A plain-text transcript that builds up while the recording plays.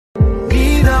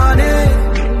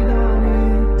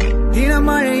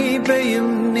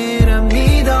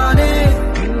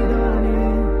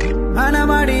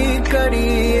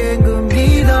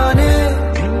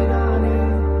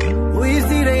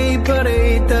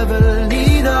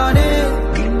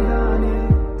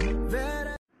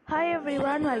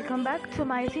welcome back to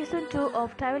my season 2 of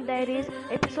Travel Diaries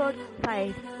episode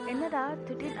 5. என்னடா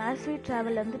திடீர்னு as we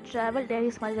travel வந்து travel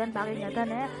diaries மாதிரி தான் பார்க்குறீங்க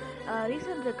தானே.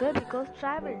 ரீசன் இருக்குது பிகாஸ்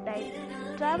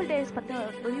ட்ராவல் டைரிஸ் பற்றி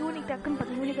ஒரு யூனிக் டக்குன்னு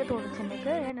பற்றி யூனிக்காக தோணுச்சு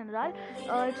எனக்கு. ஏனென்றால்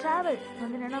ட்ராவல்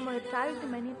வந்து என்ன, நம்ம ட்ராவல் டு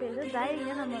மெனி பிளேஸஸ்.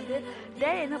 டைரியாக நம்ம வந்து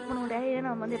டைரி என்ன பண்ணுவோம், டைரியாக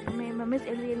நம்ம வந்து எப்பவுமே மெமரிஸ்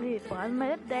எழுதி இருப்போம். அது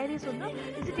மாதிரி டைரிஸ் வந்து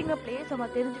விசிட்டிங் அ பிளேஸ் நம்ம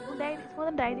தெரிஞ்சுப்போம். டைரிஸ்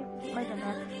போதும் டைரி மாதிரி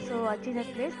தானே. So achieve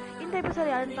place. இந்த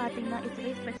எபிசோட் யாருன்னு பார்த்தீங்கன்னா it's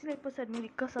very special episode me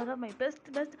because of my best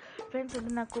friends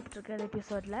வந்து நான் கூப்பிட்ருக்கேன்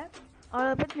எபிசோடில்.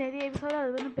 அவளை பற்றி நிறைய எபிசோடு அது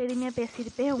வந்து பெருமையாக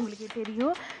பேசியிருப்பேன், உங்களுக்கு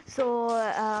தெரியும். ஸோ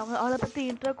அவளை பற்றி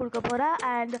இன்ட்ரோ கொடுக்க போகிறேன்.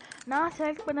 அண்ட் நான்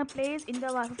செலக்ட் பண்ண பிளேஸ் இந்த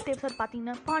 5th எபிசோட்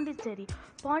பார்த்தீங்கன்னா பாண்டிச்சேரி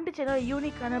ஒரு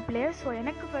யூனிக்கான பிளேஸ். ஸோ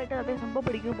எனக்கு போய்ட்டு அப்படியே ரொம்ப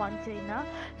பிடிக்கும் பாண்டிச்சேரினா.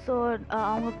 ஸோ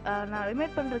அவங்க நான்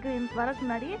ரிமைட் பண்ணுறதுக்கு வரக்கு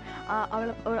முன்னாடி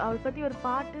அவளை பற்றி ஒரு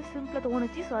பாட்டு சிம்பிளாக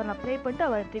தோணுச்சு. ஸோ அதை நான் ப்ளே பண்ணிட்டு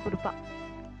அவள் எடுத்து கொடுப்பாள்.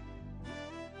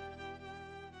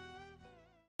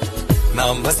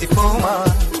 நாம் வசிப்போமா,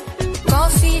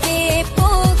 காஃபி டே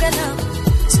போகலாம்,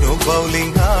 ஸ்னோ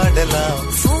பவுலிங் ஆடலாம்,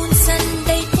 ஃபோன்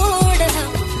சண்டை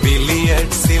போடலாம்,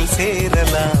 பில்லியர்ட்ஸில்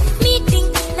சேரலாம்,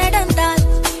 மீட்டிங் நடந்தால்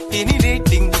இனி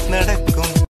டேட்டிங்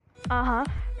நடக்கும். ஆஹா,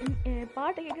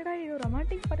 பாட்டு கேட்கடா, இது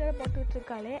ரொமான்டிக் பாட்டாக போட்டுக்கிட்டு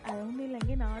இருக்காளே. அது ஒன்றும்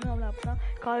இல்லைங்க, நானும் அவளை அப்போ தான்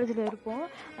காலேஜில் இருப்போம்.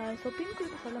 ஸோ பின்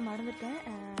குறிப்பு சொல்ல மறந்துட்டேன்.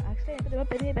 ஆக்சுவலாக எந்த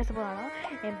பெரிய பேச போகிறானா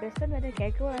என் பெஸ்ட் ஃப்ரெண்ட் வேறு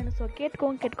கேட்கவும் வேணும். ஸோ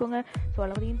கேட்கோங்க. ஸோ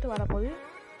அவளை வந்து இன்ட்டு வரப்போகுது.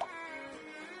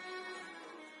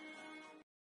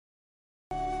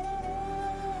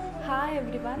 ஹாய்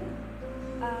எவ்ரிவன்,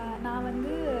 நான்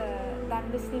வந்து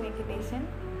தனலட்சுமி வெங்கடேஷன்.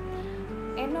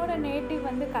 என்னோடய நேட்டிவ்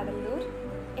வந்து கடலூர்.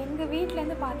 எங்கள்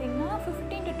வீட்டிலேருந்து பார்த்தீங்கன்னா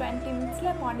 15 to 20 minutes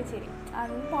பாண்டிச்சேரி. அது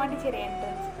வந்து பாண்டிச்சேரி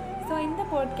என்ட்ரன்ஸ். ஸோ இந்த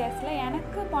பாட்காஸ்ட்டில்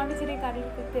எனக்கு பாண்டிச்சேரி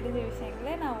கடலுக்கு தெரிஞ்ச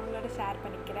விஷயங்களை நான் உங்களோட ஷேர்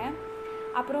பண்ணிக்கிறேன்.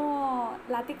 அப்புறம்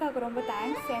லத்திகாவுக்கு ரொம்ப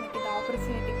தேங்க்ஸ் எனக்கு இந்த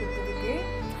ஆப்பர்ச்சுனிட்டி கொடுத்ததுக்கு.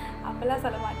 அப்போல்லாம்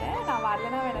சொல்ல மாட்டேன், நான்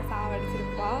வரலன்னா வேணை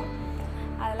சாவடிச்சிருப்பா.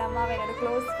 அது இல்லாமல் என்னோடய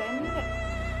க்ளோஸ் ஃப்ரெண்ட்.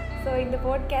 ஸோ இந்த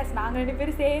பாட்காஸ்ட் நாங்கள் 2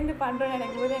 பேரும் சேர்ந்து பண்ணுறோன்னு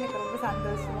நினைக்கும் போது எனக்கு ரொம்ப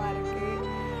சந்தோஷமாக இருக்குது.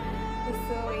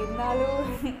 ஸோ இருந்தாலும்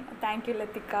தேங்க்யூ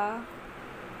லத்திகா.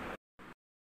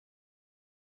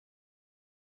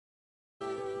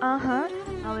 ஆஹா,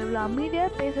 அவள் இவ்வளோ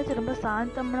அமைதியாக பேசுறது ரொம்ப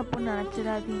சாந்தமான பொண்ணு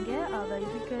நினச்சிடாதீங்க. அவள்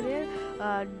இருக்கிறதே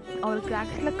அவளுக்கு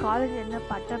ஆக்சுவலாக காலேஜ் என்ன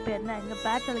பட்ட பேர்னா, எங்கள்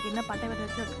பேட்ச் அவளுக்கு என்ன பட்ட பேர்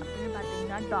வச்சு அப்படின்னு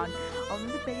பார்த்தீங்கன்னா டான். அவங்க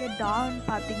வந்து பெரிய டான்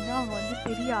பார்த்தீங்கன்னா அவங்க வந்து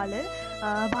பெரிய ஆள்.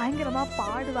 பயங்கரமாக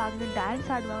பாடுவாங்க,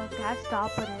 டான்ஸ் ஆடுவாங்க, கிளாஸ்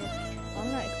டாப்பரு.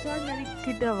 அவங்க எக்ஸ்ட்ராடினரி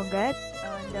கிட்ட அவங்க.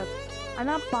 இந்த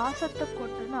ஆனால் பாசத்தை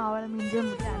கொட்டுன்னு அவளை மிஞ்ச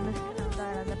முடியும்.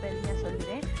 அந்த பெருமையாக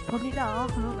சொல்லுவேன். சொல்லிதான்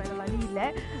ஆகணும், வேறு வழி இல்லை.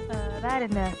 வேறு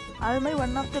என்ன, அது மாதிரி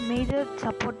ஒன் ஆஃப் த மேஜர்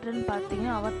சப்போர்ட்டர்ன்னு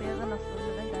பார்த்தீங்கன்னா அவள் பேர் தான் நான்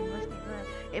சொல்லுவேன்.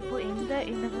 எப்போ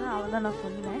என்னதுன்னா அவள் தான் நான்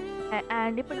சொல்லுவேன்.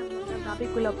 அண்ட் இப்போ நம்ம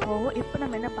டாபிக்குள்ளே போவோம். இப்போ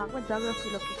நம்ம என்ன பார்க்கணும், ஜியோகிராஃபி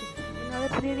லொக்கேஷன். என்னோட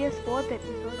ப்ரீவியஸ் 4th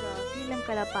எபிசோட்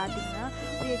ஸ்ரீலங்காவில் பார்த்தீங்கன்னா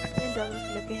explain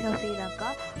geography location of Sri Lanka.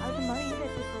 அது மாதிரி இந்த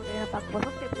எபிசோட் என்ன பார்க்க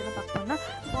போகிறோம், 5th எபிசோட் பார்க்க போனால்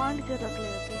பாண்டிச்சேரி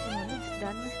லொக்கேஷன் வந்து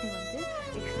தனுஷ்னி வந்து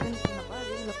எக்ஸ்பிளைன் பண்ணப்போ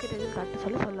அது லொக்கேட் எதுவும் கரெக்டாக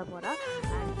சொல்ல போகிறா.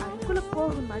 அண்ட் அதுக்குள்ளே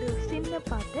போகும் முன்னாடி ஒரு சின்ன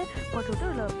பாட்டு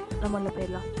போட்டுவிட்டு நம்மள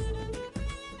போயிடலாம்.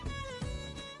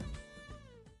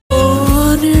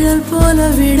 நிழல் போல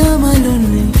விடாமல்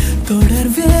உன்னை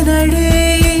தொடர்வேனடே,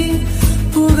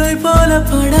 புகழ் போல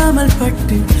படாமல்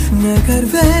பட்டு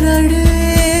நகர்வேனடே,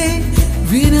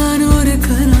 வினானூறு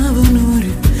கனவு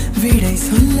நூறு விடை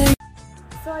சொல்ல.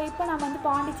 ஸோ இப்போ நம்ம வந்து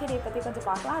பாண்டிச்சேரியை பற்றி கொஞ்சம்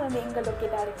பார்க்கலாம். அது வந்து எங்கே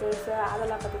லொக்கேட்டாக இருக்குது, ஸோ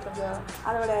அதெல்லாம் பற்றி கொஞ்சம்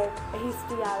அதோட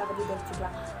ஹிஸ்ட்ரி அதை பற்றி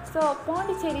தெரிஞ்சுக்கலாம். ஸோ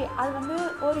பாண்டிச்சேரி அது வந்து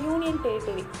ஒரு யூனியன்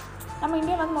டெரிட்டரி. நம்ம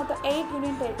இந்தியாவில் வந்து மொத்தம் 8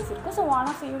 யூனியன் டெரிட்டரிஸ் இருக்குது. So one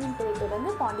of the union territory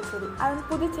வந்து பாண்டிச்சேரி. அது வந்து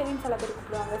புதுச்சேரின்னு சில பேர்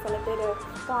கூப்பிடுவாங்க, சில பேர்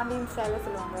பாண்டியன் ஸ்டைலில்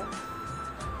சொல்லுவாங்க.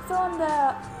 ஸோ அந்த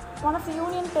one of the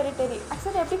union territory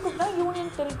actually எப்படி கூப்பிட்டா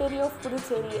யூனியன் டெரிட்டரி ஆஃப்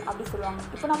புதுச்சேரி அப்படி சொல்லுவாங்க.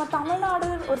 இப்போ நம்ம தமிழ்நாடு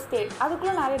ஒரு ஸ்டேட்,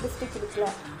 அதுக்குள்ளே நிறைய டிஸ்ட்ரிக்ட் இருக்குல்ல,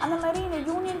 அந்த மாதிரி இந்த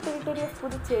யூனியன் டெரிட்டரி ஆஃப்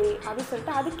புதுச்சேரி அப்படின்னு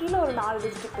சொல்லிட்டு அது கீழே ஒரு 4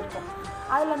 டிஸ்ட்ரிக்ட் இருக்கும்.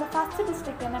 அதில் அந்த ஃபஸ்ட்டு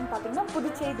டிஸ்ட்ரிக்ட் என்னென்னு பார்த்தீங்கன்னா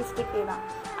புதுச்சேரி டிஸ்ட்ரிக்டே தான்.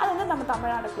 அது வந்து நம்ம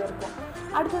தமிழ்நாடுக்குள்ளே இருக்கும்.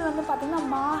 அடுத்தது வந்து பார்த்திங்கன்னா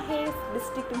மாஹேஸ்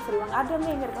டிஸ்ட்ரிக்ட்னு சொல்லுவாங்க. அது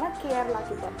வந்து எங்கே இருக்குன்னா கேரளா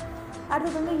கிட்ட.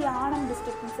 அடுத்தது வந்து யானம்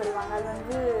டிஸ்ட்ரிக்ட்னு சொல்லுவாங்க. அது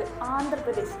வந்து ஆந்திர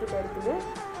பிரதேஷ் கிட்ட இருக்குது.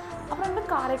 அப்புறம் வந்து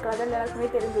காரைக்கால், அது எல்லாருக்குமே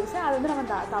தெரிஞ்ச விஷயம். அது வந்து நம்ம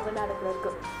தமிழ்நாடுக்குள்ள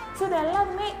இருக்குது. ஸோ இது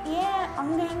எல்லாருமே ஏன்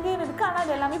அங்கே எங்கேயும் இருக்குது, ஆனால்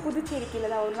அது எல்லாமே புதுச்சேரி கீழே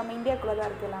தான் வரும், நம்ம இந்தியாவுக்குள்ளே தான்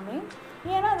இருக்குது எல்லாமே.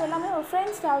 ஏன்னா அது எல்லாமே ஒரு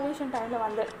ஃப்ரெஞ்ச் ரெவல்யூஷன் டைமில்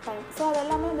வந்த டைம். ஸோ அது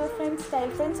எல்லாமே வந்து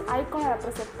ஃப்ரெஞ்ச் ஐக்கானை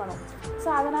ரெப்ரசென்ட் பண்ணும். ஸோ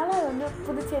அதனால் அது வந்து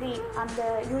புதுச்சேரி அந்த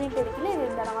யூனியன் டெரிட்டரியில் இது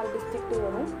இந்த 4 டிஸ்ட்ரிக்ட்டு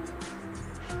வரும்.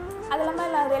 அது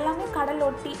இல்லாமல் அது எல்லாமே கடல்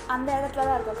ஒட்டி அந்த இடத்துல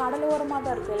தான் இருக்கும், கடலோரமாக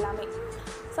தான் இருக்கும் எல்லாமே.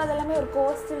 ஸோ அது எல்லாமே ஒரு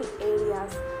கோஸ்டல்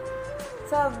ஏரியாஸ்.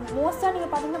 ஸோ மோஸ்ட்டாக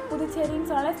நீங்கள் பார்த்தீங்கன்னா புதுச்சேரின்னு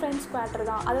சொன்னாலே ஃப்ரெண்ட்ஸ் குவார்ட்டர்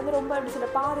தான். அது வந்து ரொம்ப எப்படி சொல்ல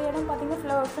பாதி இடம்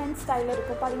பார்த்தீங்கன்னா ஃப்ரெண்ட்ஸ் ஸ்டைலில்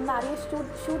இருக்கும். பார்த்தீங்கன்னா நிறைய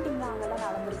ஷூட்டிங்லாம் அங்கே தான்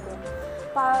நடந்திருக்கும்.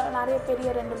 நிறைய பெரிய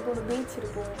 2-3 பீச்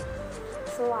இருக்கும்.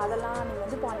 ஸோ அதெல்லாம் நீங்கள்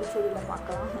வந்து பாண்டிச்சேரியில்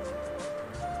பார்க்கலாம்.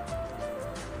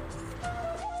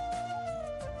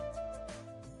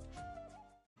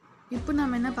 இப்போ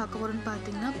நம்ம என்ன பார்க்க போகிறோம்னு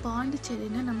பார்த்தீங்கன்னா,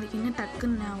 பாண்டிச்சேரின்னா நம்மளுக்கு என்ன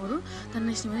டக்குன்னு வரும்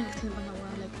தனுஷ்னி வந்து எக்ஸ்பிளைன் பண்ண போகிறோம்.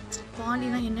 லைக்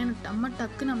பாண்டினா என்னென்ன நம்ம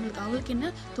டக்கு நம்மளுக்கு அவளுக்கு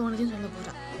என்ன தோணுதுன்னு சொல்ல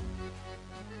போகிறேன்.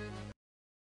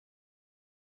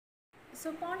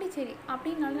 ஸோ பாண்டிச்சேரி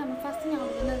அப்படின்னாலும் நம்ம ஃபஸ்ட்டு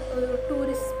ஞாபகம் வந்து ஒரு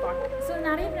டூரிஸ்ட் ஸ்பாட். ஸோ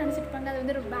நிறைய பேர் நினச்சிட்டு இருப்பாங்க அது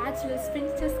வந்து ஒரு பேச்சுலர்ஸ்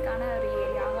ஃப்ரெண்ட்ஸஸ்க்கான ஒரு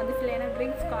ஏரியா. அங்கே வந்து ஃபுல்லாக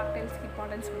ட்ரிங்க்ஸ் காக்டெயில்ஸ்க்கு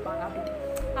இம்பார்ட்டன்ஸ் கொடுப்பாங்க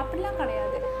அப்படிலாம்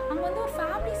கிடையாது. அங்கே வந்து ஒரு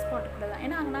ஃபேமிலி ஸ்பாட் கூட தான்.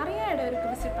 ஏன்னா அங்கே நிறைய இடம்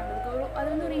இருக்குது விசிட் பண்ணுறதுக்கு. அது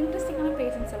வந்து ஒரு இன்ட்ரெஸ்டிங்கான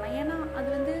பிளேஸ்ன்னு சொல்லலாம். ஏன்னா அது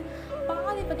வந்து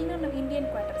பாதி பார்த்திங்கன்னா நம்ம Indian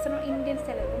quarter, so Indian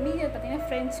style இருக்கும். மீதி பார்த்திங்கன்னா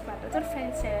ஃப்ரெஞ்ச் குவார்ட்டர், ஒரு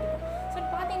ஃப்ரெஞ்ச் ஸ்டைல் இருக்கும். ஸோ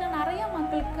பார்த்திங்கன்னா நிறையா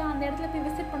மக்களுக்கு அந்த இடத்துல போய்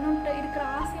விசிட் பண்ணணுன்ட்டு இருக்கிற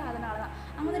ஆசை அதனால தான்.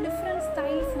 அங்கே வந்து டிஃப்ரெண்ட்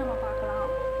ஸ்டைல்ஸ் நம்ம பார்க்கலாம்.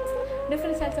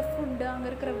 டிஃப்ரெண்ட் ஸ்டைல்ஸ் ஆஃப் ஃபுட்டு, அங்கே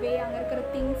இருக்கிற அங்கே இருக்கிற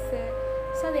திங்ஸு,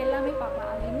 ஸோ அது எல்லாமே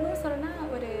பார்க்கலாம். அது இன்னும் சொல்லணும்னா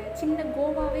ஒரு சின்ன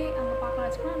கோவாவே அங்கே பார்க்கலாம்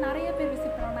வச்சுக்கோங்க. நிறைய பேர்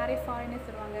விசிட் பண்ணுவாங்க, நிறைய ஃபாரினர்ஸ்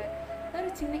வருவாங்க. அது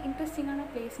ஒரு சின்ன இன்ட்ரெஸ்டிங்கான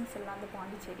பிளேஸ்ன்னு சொல்லலாம் அந்த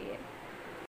பாண்டிச்சேரியை.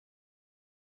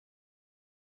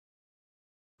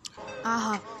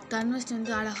 ஆஹா, தனுஷ்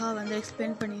வந்து அழகாக வந்து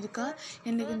எக்ஸ்பிளைன் பண்ணியிருக்கா.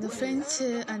 எனக்கு இந்த ஃப்ரெண்ட்ஸு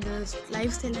அந்த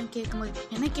லைஃப் ஸ்டைல்லாம் கேட்கும்போது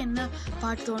எனக்கு என்ன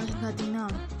பாட்டு தோணுதுன்னு பார்த்தீங்கன்னா,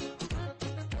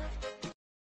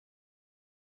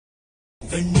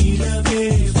 வெண்ணிலவே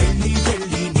வெள்ளி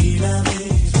வெள்ளி நீலாவே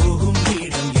போகும்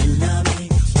இடம் எல்லாமே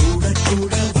கூட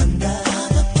கூட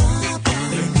வந்தாத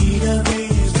வெண்ணிலவே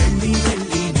வெள்ளி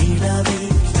வெள்ளி நீலாவே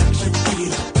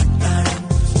நட்சத்திர பட்டாளம்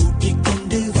கூட்டிக்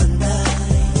கொண்டு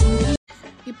வந்தாய்.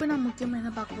 இப்போ நான் முக்கியமாக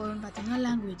என்ன பார்க்க போகிறோம்னு பார்த்தீங்கன்னா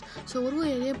லாங்குவேஜ். ஸோ ஒரு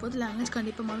ஏரியா போது லாங்குவேஜ்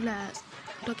கண்டிப்பாக முதல்ல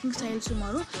டாக்கிங் ஸ்டைல்ஸும்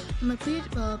மாறும். நம்ம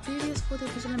ப்ரீவியஸ் 4th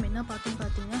எபிசோட் நம்ம என்ன பார்த்தோம்னு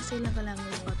பார்த்தீங்கன்னா ஸ்ரீலங்கா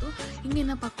லாங்குவேஜ் பார்த்தோம். இங்கே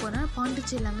என்ன பார்க்க போனால்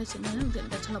பாண்டிச்சேரி லாங்குவேஜ்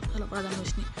என்னன்னு சொல்ல போகிறா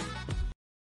தனுஷ்னி.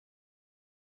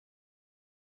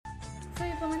 ஸோ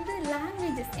இப்போ வந்து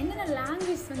லாங்குவேஜஸ் என்னென்ன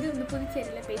லாங்குவேஜ் வந்து இந்த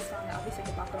புதுச்சேரியில் பேசுவாங்க அப்படின்னு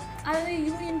சொல்லிட்டு பார்க்குறோம். அதாவது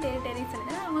யூனியன் டெரிட்டரின்னு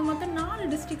சொல்லிங்கன்னா அவங்க மொத்தம் 4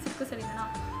 டிஸ்ட்ரிக்ஸ் இருக்குது சொல்லிங்கன்னா.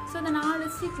 ஸோ அந்த 4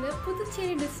 டிஸ்ட்ரிக்டில்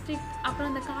புதுச்சேரி டிஸ்ட்ரிக்ட் அப்புறம்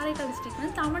அந்த காரைக்கால் டிஸ்ட்ரிக்ட்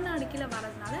வந்து தமிழ்நாடு கீழே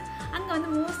வரதுனால அங்கே வந்து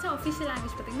மோஸ்ட்டாக அஃபிஷியல்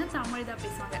லாங்குவேஜ் பார்த்திங்கன்னா தமிழ் தான்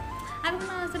பேசுவாங்க. அதுக்கு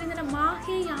நான் சொல்லியிருந்தேன்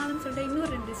மாஹே யானம் சொல்லிட்டு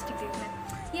இன்னொரு 2 டிஸ்ட்ரிக்ட் இருக்குங்க.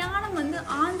 யானம் வந்து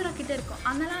ஆந்திரா கிட்டே இருக்கும்,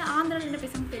 அதனால் ஆந்திராவில் என்ன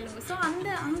பேசுவாங்க தெலுங்கு. ஸோ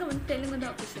அங்கே வந்து தெலுங்கு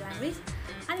தான் அஃபிஷியல் லாங்குவேஜ்.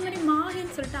 அதே மாதிரி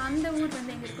மாஹேன்னு சொல்லிட்டு அந்த ஊர்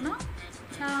வந்து எங்கே இருக்குன்னா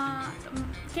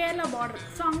கேரளா பார்டர்.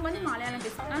 ஸோ அங்கே வந்து மலையாளம்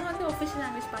பேசுவாங்க. அங்கே வந்து ஒஃபிஷியல்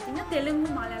லாங்குவேஜ் பார்த்திங்கன்னா தெலுங்கு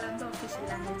மலையாளம் தான்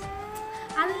ஒஃபிஷியல் லாங்குவேஜ்.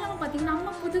 அது இல்லாமல் பார்த்திங்கன்னா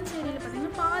நம்ம புதுச்சேரியில்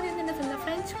பார்த்திங்கன்னா பாதி வந்து என்ன சொல்ல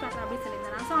ஃப்ரெஞ்ச் குவார்ட்டர் அப்படின்னு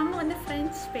சொல்லியிருந்தேன். ஸோ அங்கே வந்து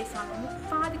ஃப்ரெஞ்ச் பேசுவாங்க,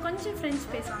 பாதி கொஞ்சம் ஃப்ரெஞ்ச்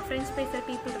பேசுவாங்க. ஃப்ரெஞ்ச் பேசுகிற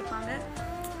பீப்புள் இருப்பாங்க,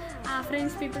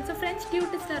 ஃப்ரெஞ்ச் பீப்புள். ஸோ ஃப்ரெஞ்ச்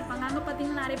டியூட்டிஸ்டாக இருப்பாங்க. அங்கே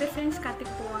பார்த்திங்கன்னா நிறைய பேர் ஃப்ரெஞ்ச்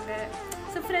கற்றுக்க போவாங்க.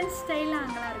 ஸோ ஃப்ரெஞ்ச் ஸ்டைலில்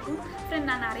அங்கெல்லாம் இருக்கும்.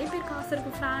 நான் நிறைய பேர் காசு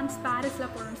இருக்கும் ஃப்ரான்ஸ்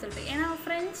பாரிஸ்லாம் போகணுன்னு சொல்லிட்டு. ஏன்னா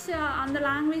ஃப்ரெஞ்ச் அந்த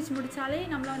லாங்குவேஜ் முடித்தாலே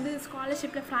நம்மளை வந்து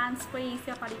ஸ்காலர்ஷிப்பில் ஃப்ரான்ஸ் போய்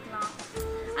ஈஸியாக படிக்கலாம்.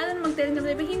 அது நமக்கு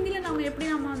தெரிஞ்சது. இப்போ ஹிந்தியில் நம்ம எப்படி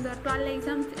நம்ம அந்த 12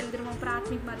 எக்ஸாம்ஸ் எழுதுருவோம்,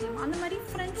 பிராத்மிக் மதியம், அந்த மாதிரி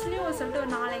ஃப்ரெண்ட்ஸ்லேயும் சொல்லிட்டு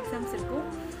ஒரு 4 எக்ஸாம்ஸ் இருக்கும்.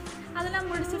 அதெல்லாம்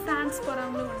முடிச்சு ஃப்ரான்ஸ்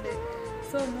போகிறவங்களும் உண்டு.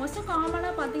 ஸோ மோஸ்ட்டாக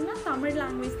காமனாக பார்த்திங்கன்னா தமிழ்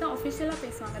லாங்குவேஜ் தான் அஃபிஷியலாக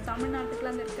பேசுவாங்க.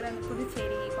 தமிழ்நாட்டுக்குள்ள அந்த இருக்கிற அந்த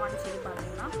புதுச்சேரி பாண்டிச்சேரி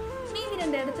பார்த்திங்கன்னா மீதி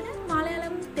 2 இடத்துல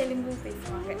மலையாளம் தெலுங்கு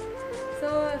பேசுவாங்க. So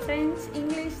French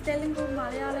English Telugu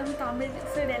Malayalam Tamil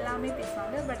so இது எல்லாமே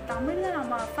பேசுவாங்க. பட் தமிழில்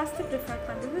நம்ம ஃபஸ்ட்டு ப்ரிஃபர்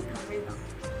பண்ணுறது தமிழ் தான்.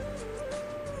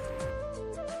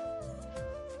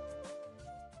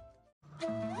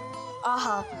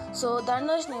 ஆஹா, ஸோ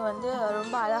தனுஷ்னி வந்து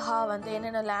ரொம்ப அழகாக வந்து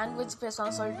என்னென்ன லாங்குவேஜ்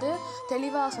பேசுவாங்க சொல்லிட்டு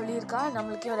தெளிவாக சொல்லியிருக்கா.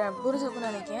 நம்மளுக்கே ஒரு புரிஞ்சுக்குன்னு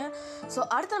நினைக்கிறேன். ஸோ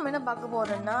அடுத்து நம்ம என்ன பார்க்க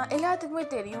போகிறோம்னா, எல்லாத்துக்குமே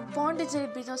தெரியும் பாண்டிச்சேரி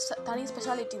பீச் தனி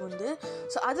ஸ்பெஷாலிட்டி உண்டு.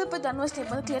 ஸோ அதை பற்றி தனுஷ்னி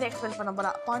வந்து கிளியராக எக்ஸ்பிளைன் பண்ண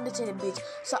போகிறா பாண்டிச்சேரி பீச்.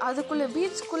 ஸோ அதுக்குள்ளே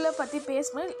பீச்சுக்குள்ளே பற்றி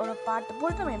பேசும்போது ஒரு பாட்டு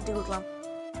போட்டு நம்ம என்ட்ரி கொடுக்கலாம்.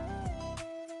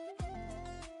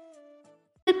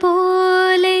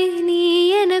 போலே நீ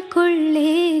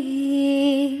எனக்குள்ளே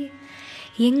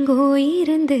எங்கோ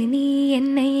இருந்து நீ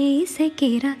என்னை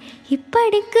இசைக்கிறாய்,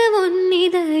 இப்படிக்கு உன்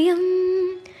இதயம்.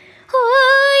 ஓ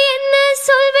என்ன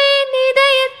சொல்வேன்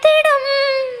இதயத்திடம்,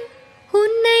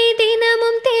 உன்னை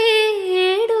தினமும்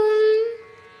தேடும்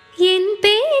என்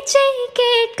பேச்சை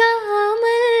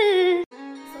கேட்காமல்.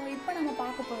 ஸோ இப்போ நம்ம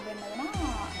பார்க்க போகிறது என்னதுன்னா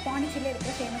பாண்டிச்சேரியில்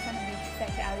இருக்கிற ஃபேமஸான பீச்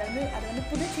சைட். அது வந்து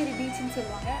புதுச்சேரி பீச்சுன்னு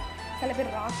சொல்லுவாங்க, சில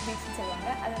பேர் ராக் பீச்னு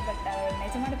சொல்லுவாங்க. அது பட்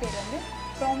நிஜமான பேர் வந்து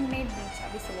ப்ராம்னேட் பீச்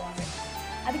அப்படி சொல்லுவாங்க.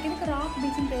 அதுக்கு எதுக்கு ராக்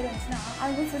பீச்சுன்னு பேர் வந்துச்சுன்னா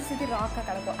அது வந்து சுற்றி ராக்காக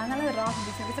கிடக்கும், அதனால அது ராக்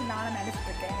பீச் சொல்லி நானும்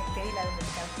நினச்சிட்ருக்கேன். எனக்கு தெரியல அது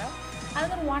வந்து கரெக்டாக.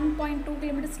 அது ஒரு 1.2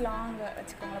 கிலோமீட்டர்ஸ் லாங்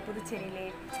வச்சுக்கோங்களேன் புதுச்சேரியிலே.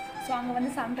 ஸோ அங்கே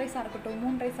வந்து சன்ரைஸாக இருக்கட்டும்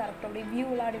மூன்ரைஸாக இருக்கட்டும் அப்படியே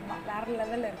வியூலாம் அப்படி வேறு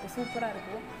லெவலில் இருக்கும், சூப்பராக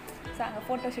இருக்கும். ஸோ அங்கே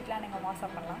ஃபோட்டோ ஷூட்லாம் நீங்கள்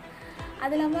வாட்ஸ்அப் பண்ணலாம்.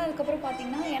 அது இல்லாமல் அதுக்கப்புறம்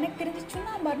பார்த்திங்கன்னா எனக்கு தெரிஞ்சு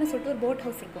சுண்ணாம்பார்னு சொல்லிட்டு ஒரு போட்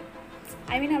ஹவுஸ் இருக்கும்.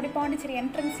 ஐ மீன் அப்படி பாண்டிச்சேரி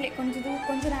என்ட்ரன்ஸ்லேயே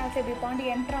கொஞ்சம் நேரத்தில் இப்படி பாண்டி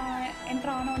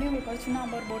என்ட்ரு ஆனோடனே உங்களுக்கு ஒரு சின்ன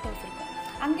ஒரு போட் ஹவுஸ் இருக்கும்.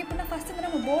 அங்கே எப்படின்னா ஃபஸ்ட்டு வந்து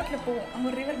நம்ம போட்டில் போவோம். அங்கே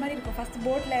ஒரு ரிவர் மாதிரி இருக்கும். ஃபஸ்ட்டு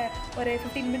போட்டில் ஒரு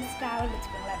 15 minutes ட்ராவல்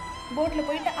வச்சுக்கோங்களேன். போட்டில்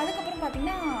போயிட்டு அதுக்கப்புறம்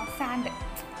பார்த்திங்கன்னா சாண்டு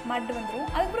மட் வந்துடும்.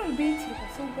 அதுக்கப்புறம் ஒரு பீச்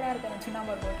இருக்கும். சூப்பராக இருக்கும் அந்த சின்ன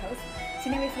ஒரு போட் ஹவுஸ்.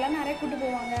 சின்ன வயசுலாம் நிறைய கூட்டு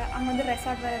போவாங்க. அங்கே வந்து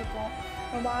ரெசார்ட் வேறு இருக்கும்.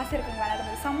 ரொம்ப ஆசை இருக்குங்க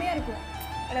விளையாடுறது. செம்மையாக இருக்கும்.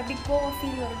 அது அப்படி கோவா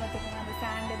ஃபீல் வரும் பார்த்துக்கோங்க. அந்த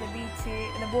சாண்டு, இந்த பீச்சு,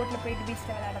 இந்த போட்டில் போயிட்டு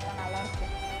பீச்சில் விளையாடுறது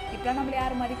நல்லாயிருக்கும். இப்போலாம் நம்மள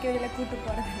யாரும் மதிக்கிறதில்ல, கூட்டு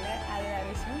போகிறதில்ல. அது வேறு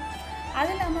விஷயம்.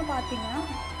 அது இல்லாமல் பார்த்திங்கன்னா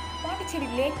பாண்டிச்சேரி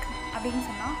லேக் அப்படின்னு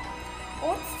சொன்னால்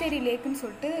ஓட்ஸ்டேரி லேக்குன்னு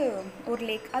சொல்லிட்டு ஒரு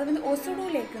லேக். அது வந்து ஒசுடு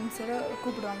லேக்குன்னு சொல்லி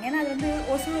கூப்பிடுவாங்க. ஏன்னா அது வந்து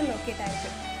ஒசுடு லொக்கேட்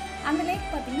ஆகிருக்கு. அந்த லேக்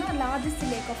பார்த்திங்கன்னா largest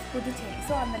lake of Puducherry.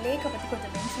 So அந்த லேக்கை பற்றி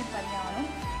கொஞ்சம் மென்ஷன் பண்ணி ஆகணும்.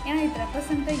 ஏன்னா இது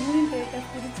ரெப்ரசென்ட் யூனியன் டெரிட்டரி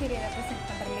ஆஃப் புதுச்சேரியை ரெப்ரசென்ட்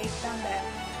பண்ணுற லேக் தான் அந்த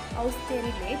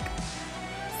ஓட்ஸ்டேரி லேக்.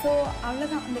 ஸோ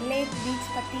அவ்வளோதான். அந்த லேக்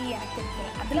பீச் பற்றி எனக்கு தெரியல.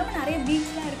 அது இல்லாமல் நிறைய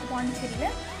பீச்லாம் இருக்குது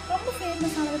பாண்டிச்சேரியில். ரொம்ப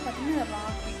ஃபேமஸானது பார்த்திங்கன்னா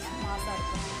ராக் பீச் மாசாக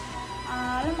இருக்கும்.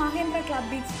 அதில் மகேந்திரா கிளப்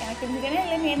பீச் எனக்கு தெரிஞ்சது. ஏன்னா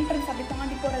எல்லாமே என்ட்ரன்ஸ் அப்படி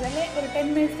தாண்டி போகிறதால ஒரு 10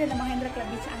 minutes இந்த மகேந்திரா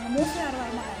கிளப் பீச் அங்கே மோஸ்ட்லி யாரும்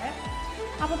வரமாட்டாங்க.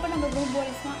 அப்பப்போ நம்ம குரூப்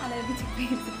பாய்ஸ்னால் அந்த பீச்சுக்கு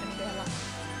போய் விசிட் பண்ணிட்டு வரலாம்.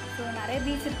 ஸோ நிறைய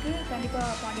பீச் இருக்குது.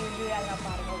 கண்டிப்பாக பாண்டி வந்து அதெல்லாம்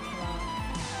பாருங்கள். ஓகேவா?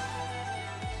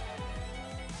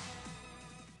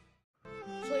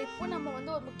 ஸோ இப்போ நம்ம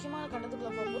வந்து ஒரு முக்கியமான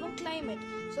கட்டத்துக்குள்ள போகிறோம், கிளைமேட்.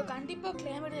 ஸோ கண்டிப்பாக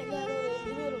கிளைமேட்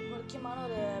எல்லாரும் ஒரு முக்கியமான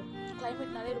ஒரு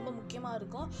கிளைமேட்னாலே ரொம்ப முக்கியமாக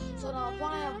இருக்கும். ஸோ நான்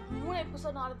போன 3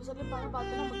 எபிசோட் 4 எபிசோட்லையும்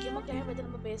பார்த்தோன்னா முக்கியமாக கிளைமேட் பற்றி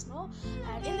நம்ம பேசணும்.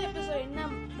 அண்ட் இந்த எபிசோட் என்ன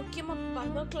முக்கியமாக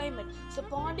பார்த்தோம், கிளைமேட். ஸோ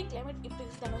பாண்டி கிளைமேட்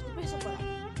இப்படி தான் வச்சு பேச போகிறேன்.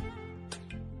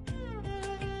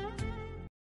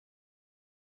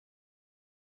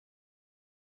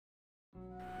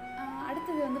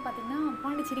 அடுத்தது வந்து பார்த்திங்கன்னா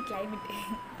பாண்டிச்சேரி கிளைமேட்டு.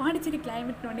 பாண்டிச்சேரி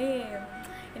கிளைமேட்னோடனே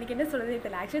எனக்கு என்ன சொல்கிறது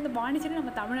தெரியல. ஆக்சுவலி இந்த பாண்டிச்சேரி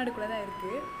நம்ம தமிழ்நாடுக்குள்ளே தான்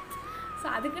இருக்குது. ஸோ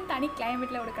அதுக்குன்னு தனி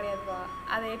கிளைமேட்டில் கூட கிடையாதுப்பா.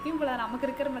 அது எப்பயும் போல் நமக்கு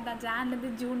இருக்கிற மாதிரி தான்.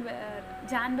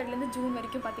 ஜான்வரிலேருந்து ஜூன்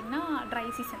வரைக்கும் பார்த்திங்கன்னா ட்ரை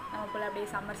சீசன். நம்ம போல் அப்படியே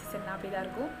சம்மர் சீசன் அப்படி தான்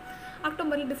இருக்கும்.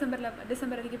 அக்டோபர்லேருந்து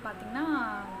டிசம்பர் வரைக்கும் பார்த்திங்கன்னா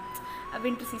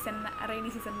winter season,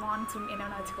 rainy season, monsoon என்ன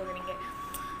வேணால் வச்சுக்கோங்க நீங்கள்.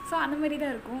 ஸோ அந்த மாதிரி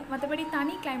தான் இருக்கும். மற்றபடி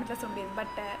தனி கிளைமேட்டில் சொல்ல முடியாது.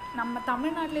 பட் நம்ம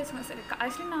தமிழ்நாட்டிலே சரி,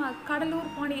 ஆக்சுவலி நான் கடலூர்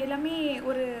பாண்டி எல்லாமே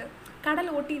ஒரு கடல்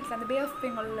ஒட்டி இருக்குது. அந்த பே ஆஃப்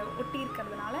பெங்காலில் ஒட்டி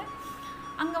இருக்கிறதுனால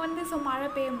அங்கே வந்து ஸோ மழை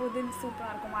பெய்யும் போது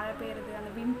சூப்பராக இருக்கும். மழை பெய்யுறது,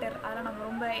 அந்த வின்டர் அதெல்லாம் நம்ம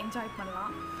ரொம்ப என்ஜாய்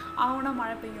பண்ணலாம். அவனா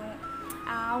மழை பெய்யும்,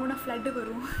 அவனா ஃப்ளட்டு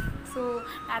வரும். ஸோ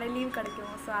நிறைய லீவ்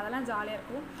கிடைக்கும். ஸோ அதெல்லாம் ஜாலியாக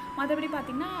இருக்கும். மற்றபடி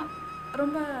பார்த்திங்கன்னா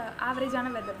ரொம்ப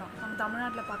ஆவரேஜான வெதர் தான். நம்ம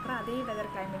தமிழ்நாட்டில் பார்க்குற அதே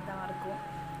வெதர் கிளைமேட் தான் இருக்கும்.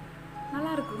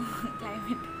 நல்லாயிருக்கும்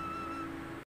கிளைமேட்.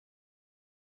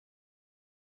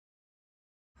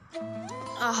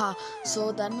 ஆஹா. ஸோ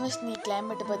தனுஷ்னி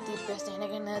கிளைமேட்டை பற்றி பேசினேன்.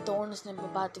 எனக்கு என்ன தோணுச்சுன்னு இப்போ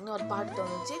பார்த்தீங்கன்னா ஒரு பாட்டு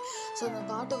தோணுச்சு. ஸோ அந்த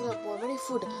பாட்டுக்குள்ளே போகிறபடி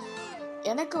ஃபுட்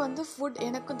எனக்கு வந்து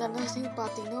எனக்கும் தனுஷ்னி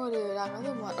பார்த்தீங்கன்னா நாங்கள்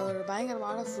வந்து ஒரு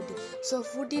பயங்கரமான ஃபுட்டி. ஸோ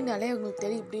ஃபுட்டினாலே உங்களுக்கு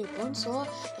தெரியும் இப்படி இருக்கும். ஸோ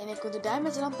எனக்கு கொஞ்சம்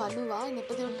டேமேஜ்லாம் பண்ணுவா. என்னை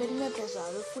பற்றி பெருமையாக பேசுவா.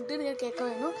 அது ஃபுட்டுன்னு கேட்க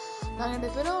வேணும். நாங்கள்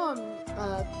 2 பேரும்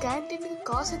கேன்டீனுக்கு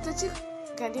காசு எடுத்து வச்சு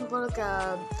கேன்டீன் போகிற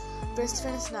பெஸ்ட்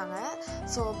ஃப்ரெண்ட்ஸ் நாங்கள்.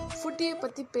 ஸோ ஃபுட்டியை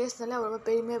பற்றி பேசினாலே அவர் ரொம்ப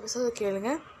பெருமையாக பேசுகிறத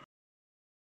கேளுங்க.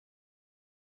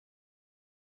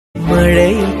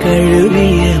 மழையில்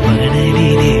கழுவிய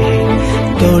மணலிலே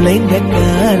தொலைந்த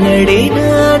காலடி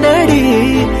நானடி,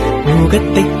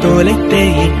 முகத்தை தொலைத்த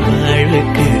என்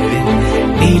வாழ்வுக்கு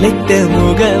நிலைத்த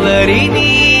முகவரி நீ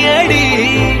அடி.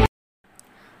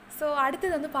 ஸோ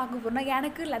அடுத்தது வந்து பார்க்க போகிறோம்னா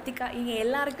எனக்கு லத்திகா இங்கே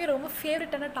எல்லாருக்குமே ரொம்ப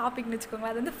ஃபேவரட்டான டாபிக்னு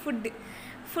வச்சுக்கோங்களேன். அது வந்து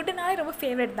ஃபுட்டுனாலே ரொம்ப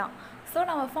ஃபேவரட் தான். ஸோ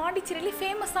நம்ம பாண்டிச்சேரியிலே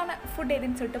ஃபேமஸான ஃபுட்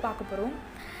எதுன்னு சொல்லிட்டு பார்க்க போகிறோம்.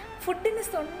 ஃபுட்டுன்னு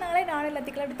சொன்னாலே நானும்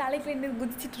லத்திக்கலாம் அப்படி தலைக்கு நின்று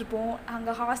குதிச்சிட்ருப்போம்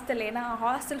அங்கே ஹாஸ்டல். ஏன்னா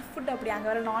ஹாஸ்டல் ஃபுட் அப்படி அங்கே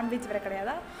வேறு நான்வெஜ் வேறு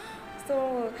கிடையாதா. ஸோ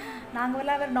நாங்கள்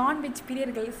வேறு நான்வெஜ்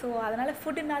பிரியர்கள். ஸோ அதனால்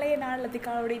ஃபுட்டுனாலே நான்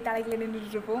லத்திக்கா அப்படி தலைக்கு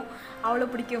நின்றுட்டுருப்போம். அவ்வளோ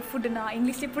பிடிக்கும் ஃபுட்டுனா.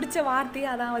 இங்கிலீஷ்லேயே பிடிச்ச வார்த்தையே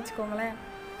அதான் வச்சுக்கோங்களேன்.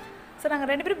 ஸோ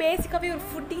நாங்கள் 2 பேரும் பேசிக்காகவே ஒரு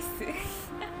ஃபுட்டீஸு.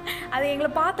 அது எங்களை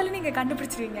பார்த்தாலே நீங்கள்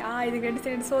கண்டுபிடிச்சிருவீங்க. இதுக்கு 2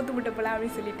 சைடு சோத்து முட்டை போகலாம்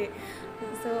அப்படின்னு சொல்லிட்டு.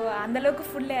 ஸோ அந்தளவுக்கு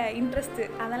ஃபுட்டில் இன்ட்ரெஸ்ட்டு.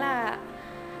 அதனால்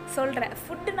சொல்கிறேன்.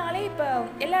 ஃபுட்டுனாலே இப்போ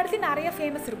எல்லா இடத்துலையும் நிறைய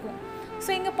ஃபேமஸ் இருக்கும். ஸோ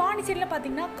எங்கள் பாண்டிச்சேரியில்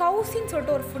பார்த்திங்கன்னா கவுசின்னு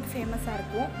சொல்லிட்டு ஒரு ஃபுட் ஃபேமஸாக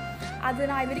இருக்கும். அது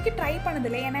நான் இது வரைக்கும் ட்ரை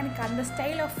பண்ணதில்லை. ஏன்னா எனக்கு அந்த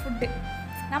ஸ்டைல் ஆஃப் ஃபுட்டு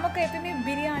நமக்கு எப்பவுமே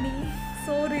பிரியாணி,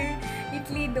 சோறு,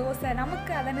 இட்லி, தோசை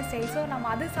நமக்கு அதான ஸ்டைல். ஸோ நம்ம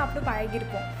அது சாப்பிட்டு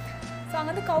பழகிருப்போம். ஸோ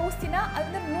அங்கே வந்து கவுசினா அது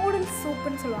வந்து நூடுல்ஸ்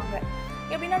சூப்புன்னு சொல்லுவாங்க.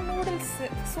 எப்படின்னா நூடுல்ஸ்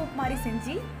சூப் மாதிரி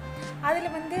செஞ்சு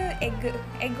அதில் வந்து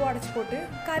எக்கு உடச்சி போட்டு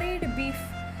கரீடு பீஃப்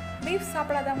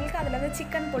சாப்பிடாதவங்களுக்கு அதில் வந்து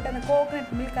சிக்கன் போட்டு அந்த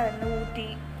கோகனட் மில்க் அதில் ஊற்றி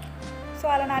ஸோ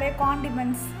அதில் நிறைய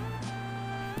காண்டிமெண்ட்ஸ்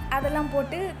அதெல்லாம்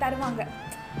போட்டு தருவாங்க.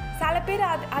 சில பேர்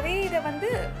அதே இதை வந்து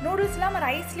நூடுல்ஸ் இல்லாமல்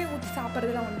ரைஸ்லேயே ஊற்றி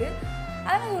சாப்பிட்றதுலாம் உண்டு.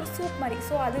 அதனால் ஒரு சூப் மாதிரி.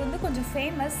 ஸோ அது வந்து கொஞ்சம்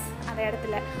ஃபேமஸ் அந்த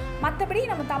இடத்துல. மற்றபடி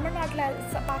நம்ம தமிழ்நாட்டில்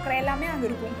பார்க்குற எல்லாமே அங்கே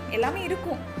இருக்கும். எல்லாமே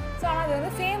இருக்கும். ஸோ ஆனால் அது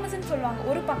வந்து ஃபேமஸ்ன்னு சொல்லுவாங்க.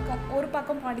 ஒரு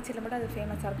பக்கம் பாண்டிச்சேரியில் மட்டும் அது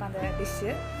ஃபேமஸாக இருக்கும் அந்த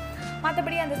டிஷ்ஷு.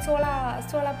 மற்றபடி அந்த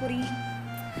சோளாபூரி,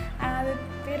 அது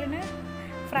பேர் என்ன,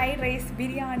 ஃப்ரைட் ரைஸ்,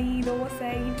 பிரியாணி,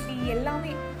 தோசை, இட்லி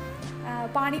எல்லாமே,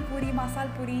 பானிபூரி,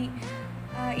 மசால் பூரி,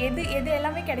 எது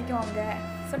எல்லாமே கிடைக்கும் அங்கே.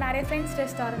 ஸோ நிறைய ஃப்ரெண்ட்ஸ்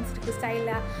ரெஸ்டாரண்ட்ஸ் இருக்குது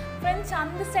ஸ்டைலில். ஃப்ரெண்ட்ஸ்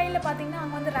அந்த ஸ்டைலில் பார்த்திங்கன்னா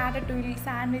அங்கே வந்து ராட்டட்யூல்,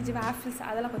 சாண்ட்விச், வேஃபிள்ஸ்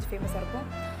அதெல்லாம் கொஞ்சம் ஃபேமஸாக இருக்கும்.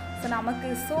 ஸோ நமக்கு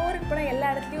சோறுன்னு போனால் எல்லா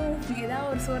இடத்துலையும் ஏதாவது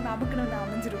ஒரு சோறு நமக்குன்னு வந்து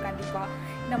அமைஞ்சிடும் கண்டிப்பாக.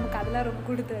 நமக்கு அதெல்லாம் ரொம்ப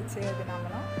கொடுத்து வச்சு அது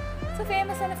நாமலாம். ஸோ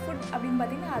ஃபேமஸான ஃபுட் அப்படின்னு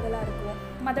பார்த்திங்கன்னா அதெல்லாம் இருக்கும்.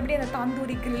 மற்றபடி அந்த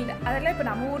தந்தூரி, கிரில் அதெல்லாம் இப்போ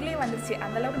நம்ம ஊர்லேயே வந்துருச்சு.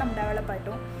 அந்தளவுக்கு நம்ம டெவலப்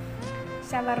ஆகிட்டோம்.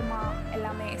 ஷவர்மா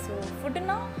எல்லாமே. ஸோ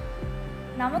ஃபுட்டுன்னா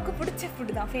நமக்கு பிடிச்ச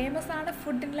ஃபுட்டு தான். ஃபேமஸான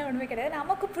ஃபுட்டுலாம் ஒன்றுமே கிடையாது.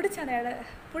 நமக்கு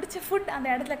பிடிச்ச ஃபுட் அந்த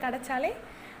இடத்துல கிடச்சாலே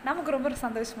நமக்கு ரொம்ப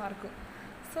சந்தோஷமாக இருக்கும்.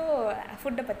 ஸோ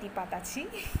ஃபுட்டை பற்றி பார்த்தாச்சு.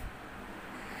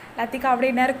 லத்திகா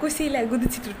அப்படியே நேரம் குஷியில்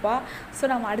குதிச்சுட்டு இருப்பா. ஸோ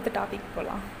நம்ம அடுத்த டாபிக்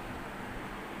போகலாம்.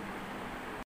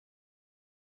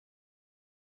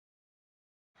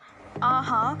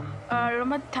 ஆஹா,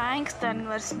 ரொம்ப தேங்க்ஸ்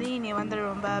தன்வர்ஷினி, நீ வந்து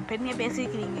ரொம்ப பெண்ணியை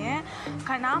பேசியிருக்கிறீங்க.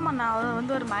 நான்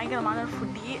வந்து ஒரு பயங்கரமான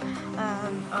ஃபுட்டி.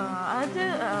 அதாவது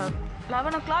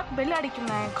 11 o'clock பெல் அடிக்கும்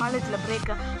என் காலேஜில்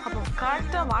பிரேக்கு. அப்போ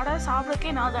கரெக்டாக வடை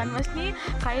சாப்பிட்றக்கே நான் தன்வர்ஷினி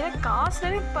கையில்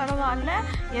காசுலேயே பரவாயில்ல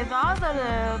ஏதாவது ஒரு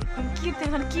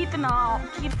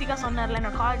கீர்த்திகா சொன்னார்ல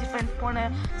என்னோட காலேஜ் ஃப்ரெண்ட்ஸ் போன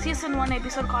சீசன் 1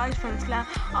 எபிசோட் காலேஜ் ஃப்ரெண்ட்ஸில்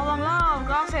அவங்களாம்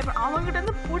காசு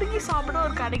அவங்ககிட்ட பிடுங்கி சாப்பிட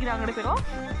ஒரு கடைக்கு நாங்கள் எடுக்கிறோம்.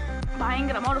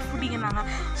 பயங்கரமாக ஒரு ஃபுட்டிங்கிறாங்க.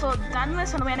 ஸோ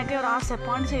தன்வர்ஷ் சொன்னப்போ எனக்கே ஒரு ஆசை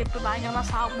பாண்டிச்சேரி எப்படி பயங்கரமாக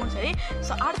சாப்பிடணும். சரி,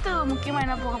 ஸோ அடுத்து முக்கியமாக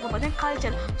என்ன போக பார்த்தீங்கன்னா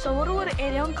கல்ச்சர். ஸோ ஒரு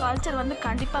ஏரியாவும் கல்ச்சர் வந்து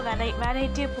கண்டிப்பாக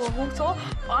வெரைட்டியே போகும். ஸோ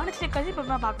பாண்டிச்சேரி கல்ச்சர் இப்போ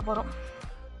தான் பார்க்க போகிறோம்.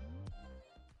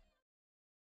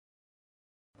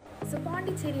 ஸோ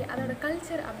பாண்டிச்சேரி அதோட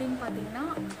கல்ச்சர் அப்படின்னு பார்த்தீங்கன்னா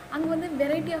அங்கே வந்து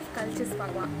வெரைட்டி ஆஃப் கல்ச்சர்ஸ்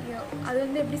பார்க்கலாம். அது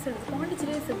வந்து எப்படி சொல்கிறது,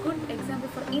 Pondicherry is a good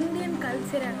example for Indian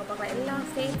கல்ச்சரை அங்கே பார்க்கலாம். எல்லா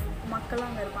ஸ்டேட்ஸ் மக்களும்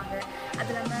அங்கே இருப்பாங்க. அது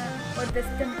இல்லாமல் ஒரு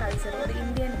வெஸ்டர்ன் கல்ச்சர், ஒரு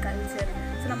இந்தியன் கல்ச்சர்,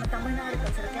 ஸோ நம்ம தமிழ்நாடு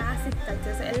கல்ச்சர், கிளாசிக்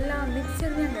கல்ச்சர்ஸ் எல்லா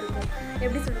மிக்சருமே அங்கே இருக்கும்.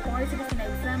 எப்படி சொல்கிறது, Pondicherry is an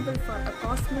example for a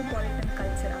cosmopolitan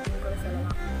culture அப்படின்னு கூட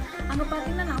சொல்லலாம். அங்கே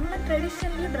பார்த்திங்கன்னா நம்ம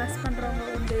ட்ரெடிஷன்லேயும் ட்ரெஸ் பண்ணுறவங்க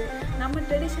உண்டு, நம்ம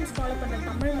ட்ரெடிஷன்ஸ் ஃபாலோ பண்ணுற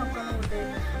தமிழ் மக்களும் உண்டு.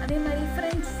 அதே மாதிரி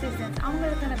ஃப்ரெண்ட்ஸ் சீசன்ஸ்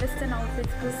அவங்களுக்கான வெஸ்டர்ன்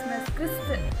அவுட்ஃபிட்ஸ்,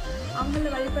 கிறிஸ்மஸ் அவங்கள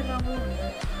வழிபடுறவங்களும் உண்டு.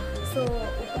 ஸோ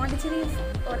பாண்டிச்சேரி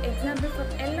ஒரு எக்ஸாம்பிள்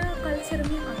ஃபார் எல்லா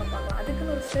கல்ச்சருமே அங்கே பார்க்கலாம்.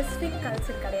 அதுக்குன்னு ஒரு ஸ்பெசிஃபிக்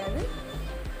கல்ச்சர் கிடையாது.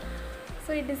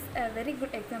 So it is a very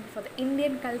good example for the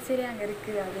Indian கல்ச்சரே அங்கே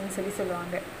இருக்குது அப்படின்னு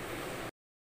சொல்லுவாங்க.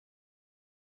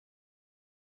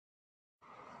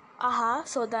 ஆஹா,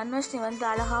 ஸோ தனுஷ் நீ வந்து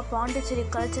அழகாக பாண்டிச்சேரி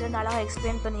கல்ச்சர் வந்து அழகாக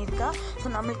எக்ஸ்பிளைன் பண்ணியிருக்கா. ஸோ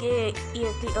நம்மளுக்கே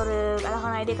ஒரு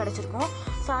அழகான ஐடியா கிடச்சிருக்கும்.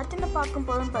 ஸோ அடுத்து என்ன பார்க்கும்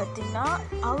போதுன்னு பார்த்தீங்கன்னா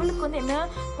அவளுக்கு வந்து என்ன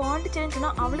பாண்டிச்சேரின்னு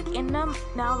சொன்னால் அவளுக்கு என்ன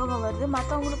ஞாபகம் வருது,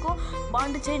 மற்றவங்களுக்கும்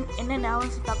பாண்டிச்சேரி என்ன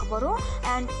ஞாபகம் பார்க்க போகிறோம்.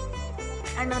 அண்ட்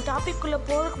அந்த டாபிக்குள்ளே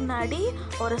போகிறதுக்கு முன்னாடி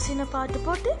ஒரு சின்ன பாட்டு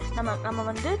போட்டு நம்ம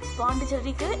வந்து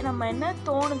பாண்டிச்சேரிக்கு நம்ம என்ன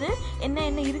தோணுது, என்ன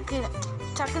இருக்குது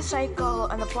சக்கு ஸ்ட்ரைக்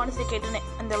ஆகும் அந்த பாண்டிச்சேரி கேட்டோன்னே,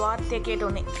 அந்த வார்த்தையை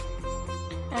கேட்டோன்னே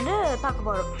என்று பார்க்க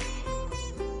போகிறோம்.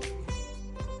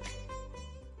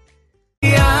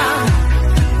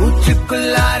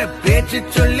 உச்சுக்குள்ளார பேச்சு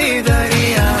சொல்லி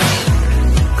தரியா,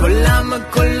 கொல்லாம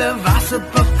கொல்ல வாச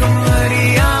பக்கம்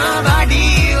வரியா, வாடி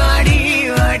வாடி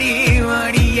வாடி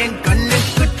வாடி என் கண்ணு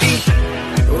குட்டி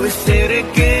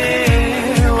உசிருக்கு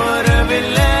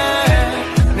வரவில்லை,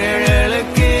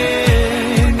 நிழலுக்கு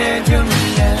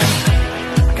நெஜமில்ல,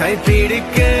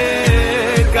 கைப்பிடிக்க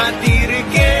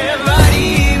காத்திருக்கே வாடி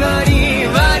வாடி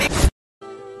வாடி.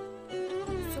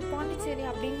 ஸோ பாண்டிச்சேரி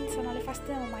அப்படின்னு சொன்னாலே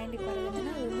ஃபஸ்ட்டு நம்ம மைண்டுக்கு வர்றது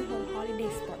என்னென்னா அது வந்து ஒரு ஹாலிடே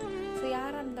ஸ்பாட். ஸோ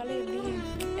யாராக இருந்தாலும் எப்படி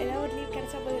ஏதாவது ஒரு லீவ்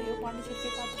கிடைச்சா போது ஐயோ பாண்டிச்சேரி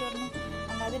போய் பார்த்துட்டு வரணும்,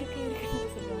 அங்கே அது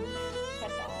இருக்குன்னு சொல்லுவாங்க.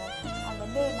 பட் அங்கே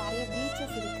வந்து நிறைய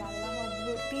பீச்சஸ் இருக்குது. அது இல்லாமல்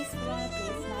வந்து ஒரு பீஸ்ஃபுல்லான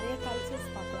பிளேஸ், நிறைய கல்ச்சர்ஸ்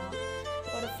பார்க்கலாம்,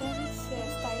 ஒரு ஃப்ரெண்ட்ஸ்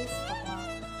ஸ்டைல்ஸ் பார்க்கலாம்.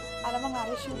 அது இல்லாமல்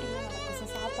நிறைய ஷூட்டிங்லாம் நடக்கும். ஸோ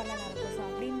சாப்பாடுலாம் நடக்கும். ஸோ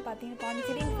அப்படின்னு பார்த்தீங்கன்னா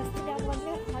பாண்டிச்சேரி ஃபஸ்ட்டு டே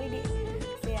வந்து ஹாலிடே.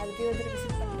 சரி, அது போய் ஒரு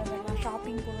விசிட் பண்ணிட்டு வந்துடலாம்,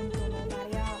 ஷாப்பிங் போகணும்னு தோணும்.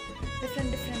 நிறையா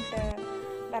different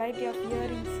variety of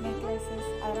earrings, necklaces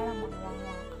அதெல்லாம் நம்ம அங்கே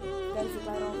வாங்கலாம்.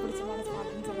 கேர்ள்ஸுக்கு ரொம்ப பிடிச்சமான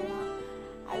ஸ்பாட்டுன்னு சொல்லலாம்.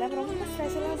 அதெல்லாம் ரொம்ப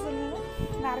ஸ்பெஷலாக சொல்லணும்.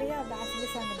 நிறையா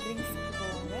பேச்சுலர்ஸ் அந்த ட்ரிங்க்ஸுக்கு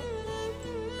போவாங்க.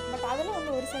 பட் அதெல்லாம்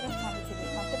வந்து ஒரு சைட் ஆஃப் பாண்டிச்சேரி.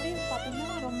 மற்றபடி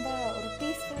பார்த்திங்கன்னா ரொம்ப ஒரு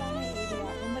பீஸ்ஃபுல்லான ஏரியா,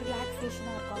 ரொம்ப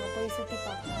ரிலாக்ஸேஷனாக இருக்கும். அங்கே போய் சுற்றி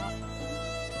பார்க்கலாம்,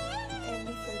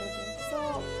 எப்படி சொல்கிறது, ஸோ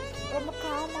ரொம்ப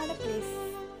காமான பிளேஸ்,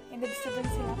 எந்த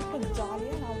டிஸ்டர்பன்ஸ் இல்லாமல் கொஞ்சம்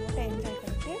ஜாலியாக நான் மட்டும் என்ஜாய்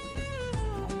பண்ணிட்டு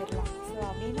வந்துடலாம். ஸோ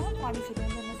அப்படின்னா பாண்டிச்சேரி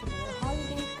வந்து என்ன சொல்கிறது, ஒரு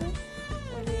ஹாலிடேக்கு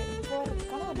ஒரு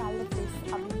போகிறதுக்கான ஒரு நல்ல பிளேஸ்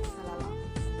அப்படின்னு சொல்லலாம்.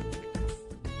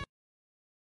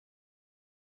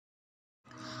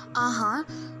 ஆஹா.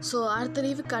 ஸோ அடுத்த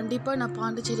லீவு கண்டிப்பாக நான்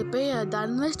பாண்டிச்சேரி போய்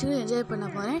தன்வஷ்டியும் என்ஜாய் பண்ண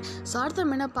போகிறேன். ஸோ அடுத்த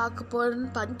நம்ம என்ன பார்க்க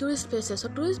போகிறேன்னு tourist places.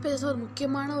 So tourist place ஒரு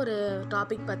முக்கியமான ஒரு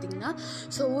டாபிக் பார்த்திங்கன்னா,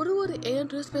 ஸோ ஒரு ஏரியா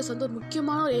டூரிஸ்ட் பிளேஸ் வந்து ஒரு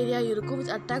முக்கியமான ஒரு ஏரியா இருக்கும்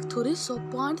விச் அட்ராக்ட் டூரிஸ்ட். ஸோ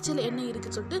பாண்டிச்சேரியில் என்ன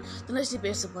இருக்குன்னு சொல்லிட்டு தன்வஷ்டி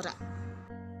பேச போகிறேன்.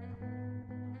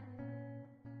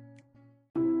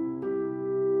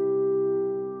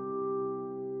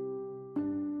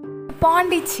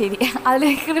 பாண்டிச்சேரி அதில்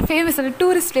இருக்கிற ஃபேமஸான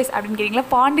டூரிஸ்ட் பிளேஸ் அப்படின்னு கேட்டிங்களா,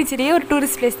 பாண்டிச்சேரியே ஒரு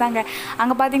டூரிஸ்ட் பிளேஸ் தாங்க.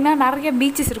 அங்கே பார்த்திங்கன்னா நிறைய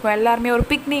பீச்சஸ் இருக்கும். எல்லாருமே ஒரு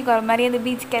பிக்னிக் வர மாதிரி அந்த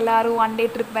பீச்சுக்கு எல்லோரும் ஒன் டே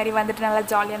ட்ரிப் மாதிரி வந்துட்டு நல்லா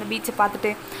ஜாலியாக அந்த பீச்சை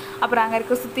பார்த்துட்டு அப்புறம் அங்கே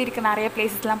இருக்க சுற்றி இருக்க நிறைய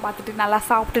பிளேசஸ்லாம் பார்த்துட்டு நல்லா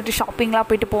சாப்பிட்டுட்டு ஷாப்பிங்லாம்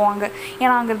போயிட்டு போவாங்க.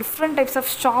 ஏன்னா அங்கே டிஃப்ரெண்ட் டைப்ஸ் ஆஃப்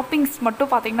ஷாப்பிங்ஸ் மட்டும்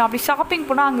பார்த்திங்கன்னா அப்படி ஷாப்பிங்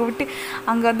போனால்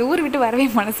அங்கே அந்த ஊர் விட்டு வரவே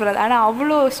மனசு வராது. ஆனால்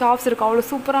அவ்வளோ ஷாப்ஸ் இருக்கும், அவ்வளோ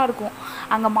சூப்பராக இருக்கும்.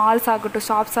 அங்கே மால்ஸாக இருக்கட்டும்,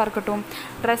 ஷாப்ஸாக இருக்கட்டும்,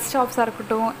 ட்ரெஸ் ஷாப்ஸாக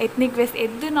இருக்கட்டும், எத்னிக் வேஸ்ட்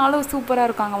எதுனாலும் சூப்பராக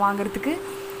இருக்கும் அங்கே வாங்குறதுக்கு.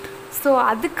 ஸோ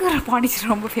அதுக்கு பாண்டிச்சேரி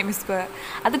ரொம்ப ஃபேமஸ்.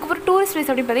 அதுக்கப்புறம் டூரிஸ்ட் பிளேஸ்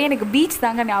அப்படின்னு பார்த்தா எனக்கு பீச்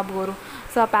தாங்க ஞாபகம் வரும்.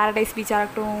 ஸோ பேரடைஸ் பீச்சாக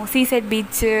இருக்கட்டும், சீசைட்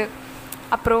பீச்சு,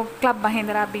 அப்புறம் club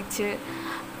Mahindra beach,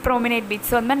 ப்ரோமினேட் beach.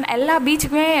 So அந்த மாதிரி எல்லா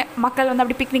பீச்சுக்குமே மக்கள் வந்து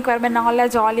அப்படி பிக்னிக் வர மாதிரி நல்லா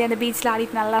ஜாலியாக அந்த பீச்சில்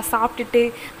ஆடிட்டு நல்லா சாப்பிட்டுட்டு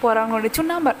போகிறவங்களோட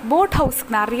சுண்ணாம்பு போட்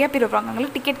ஹவுஸ்க்கு நிறைய பேர் வருவாங்க.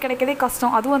 அங்கெல்லாம் டிக்கெட் கிடைக்கதே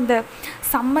கஷ்டம். அதுவும் அந்த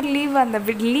சம்மர் லீவ் அந்த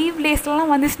லீவ்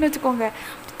டேஸ்லாம் வந்துச்சுன்னு வச்சுக்கோங்க,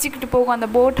 வச்சுக்கிட்டு போகும் அந்த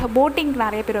போட்டிங்க்கு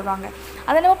நிறைய பேர் வருவாங்க.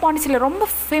 அது இல்லாமல் பாண்டிச்சேரியில் ரொம்ப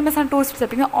ஃபேமஸான டூரிஸ்ட் பிளேஸ்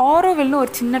அப்படின்னா ஆரோவில்னு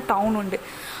ஒரு சின்ன டவுன் உண்டு.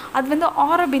 அது வந்து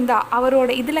ஆரோபிந்தா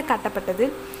அவரோட இதில் கட்டப்பட்டது.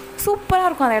 சூப்பராக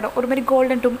இருக்கும் அந்த இடம். ஒரு மாதிரி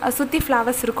கோல்டன் டூம் சுற்றி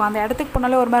ஃப்ளவர்ஸ் இருக்கும். அந்த இடத்துக்கு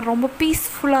போனாலே ஒரு மாதிரி ரொம்ப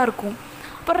பீஸ்ஃபுல்லாக இருக்கும்.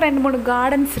 அப்புறம் 2-3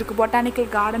 கார்டன்ஸ் இருக்குது, பொட்டானிக்கல்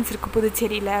கார்டன்ஸ் இருக்குது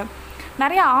புதுச்சேரியில்.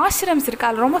 நிறைய ஆசிரம்ஸ் இருக்குது.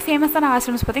 அதில் ரொம்ப ஃபேமஸான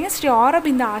ஆசிரம்ஸ் பார்த்திங்கன்னா ஸ்ரீ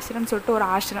ஆரோபிந்தா ஆசிரம் சொல்லிட்டு ஒரு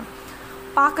ஆசிரம்.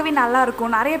 பார்க்கவே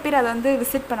நல்லாயிருக்கும். நிறைய பேர் அதை வந்து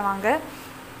விசிட் பண்ணுவாங்க.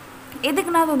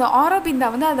 எதுக்குன்னா அது அந்த ஆரோபிந்தா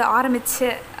வந்து அதை ஆரம்பித்த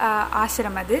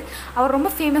ஆசிரம். அது அவர்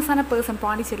ரொம்ப ஃபேமஸான பர்சன்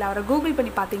பாண்டிச்சேரியில். அவரை கூகுள்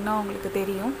பண்ணி பார்த்திங்கன்னா உங்களுக்கு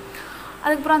தெரியும்.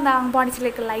 அதுக்கப்புறம் அந்த அங்கே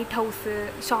பாண்டிச்சேரியில் இருக்க லைட் ஹவுஸு,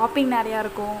 ஷாப்பிங் நிறையா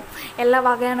இருக்கும், எல்லா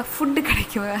வகையான ஃபுட்டு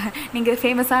கிடைக்கும். நீங்கள்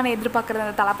ஃபேமஸான எதிர்பார்க்குறது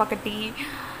அந்த தலப்பாக்கட்டி,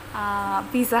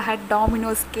 பீஸா ஹட்,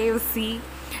 டாமினோஸ், கேஎஃப்சி,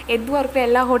 எதுவாக இருக்கிற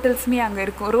எல்லா ஹோட்டல்ஸுமே அங்கே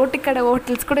இருக்கும். ரோட்டுக்கடை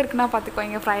ஹோட்டல்ஸ் கூட இருக்குன்னா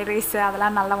பார்த்துக்கோங்க. ஃப்ரைட் ரைஸு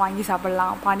அதெல்லாம் நல்லா வாங்கி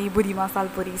சாப்பிட்லாம், பானிபூரி,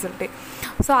 மசால் பூரி சொல்லிட்டு.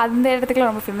 ஸோ அந்த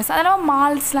இடத்துக்குலாம் ரொம்ப ஃபேமஸ். அதெல்லாம்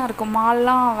மால்ஸ்லாம் இருக்கும்.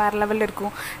 மால்லாம் வேறு லெவலில்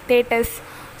இருக்கும். தேட்டர்ஸ்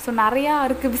ஸோ நிறையா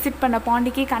இருக்குது விசிட் பண்ண.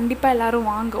 பாண்டிக்கு கண்டிப்பாக எல்லோரும்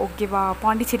வாங்க, ஓகேவா?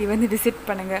 பாண்டிச்சேரி வந்து விசிட்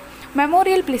பண்ணுங்கள்.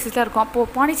 மெமோரியல் பிளேஸஸ்லாம் இருக்கும்.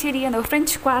 அப்போது பாண்டிச்சேரி அந்த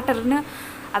ஃப்ரெஞ்ச் குவார்ட்டர்னு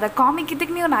அதை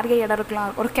காமிக்கிறதுக்குன்னே நிறைய இடம்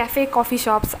இருக்கலாம். ஒரு கேஃபே, காஃபி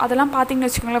ஷாப்ஸ் அதெல்லாம் பார்த்திங்கன்னு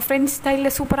வச்சுக்கோங்களேன், ஃப்ரெஞ்ச்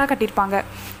ஸ்டைலில் சூப்பராக கட்டியிருப்பாங்க.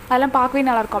 அதெல்லாம் பார்க்கவே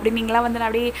நல்லாயிருக்கும். அப்படி நீங்களாம் வந்து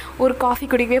அப்படியே ஒரு காஃபி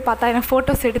குடிக்கவே பார்த்தா எனக்கு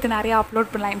ஃபோட்டோஸ் எடுத்து நிறையா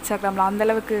அப்லோட் பண்ணலாம் இன்ஸ்டாகிராமில்.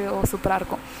 அந்தளவுக்கு சூப்பராக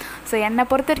இருக்கும். ஸோ என்னை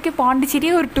பொறுத்த வரைக்கும்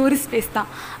பாண்டிச்சேரியே ஒரு டூரிஸ்ட் பிளேஸ் தான்.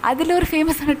 அதில் ஒரு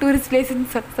ஃபேமஸான டூரிஸ்ட் பிளேஸ்ன்னு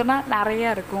சொன்னால்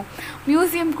நிறையா இருக்கும்.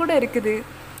 மியூசியம் கூட இருக்குது.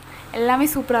 எல்லாமே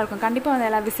சூப்பராக இருக்கும். கண்டிப்பாக வந்து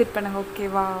எல்லாம் விசிட் பண்ணுங்கள்,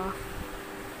 ஓகேவா?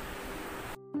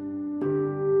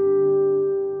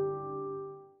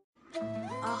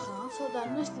 ஸோ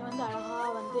தனுஷ்னி வந்து அழகாக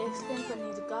வந்து எக்ஸ்பிளைன்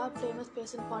பண்ணியிருக்கா famous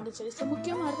place in Pondicherry. So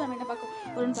முக்கியமாக அடுத்து நம்ம என்ன பார்க்க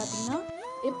போகிறோம்னு பார்த்தீங்கன்னா,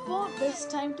 எப்போ best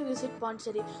time to visit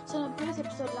Pondicherry. So நம்ம ப்ரீவியஸ்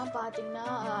எபிசோட்லாம் பார்த்தீங்கன்னா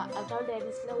ட்ராவல்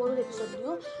டைரிஸில் ஒரு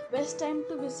எபிசோட்லையும் பெஸ்ட் டைம்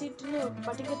டு விசிட்னு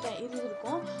பர்டிகுலர் டைம் இது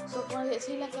இருக்கும். ஸோ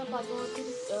ஸ்ரீலங்கா பார்த்தோம்,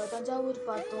 தஞ்சாவூர்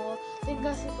பார்த்தோம்,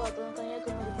 தென்காசி பார்த்தோம்,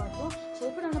 கன்னியாகுமரி பார்த்தோம். ஸோ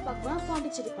இப்போ நம்ம பார்க்க போனால்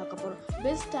பாண்டிச்சேரி பார்க்க போகிறோம்.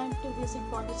 Best time to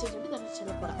visit Pondicherry வந்து தனுஷ்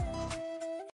சொல்ல போகிறேன்.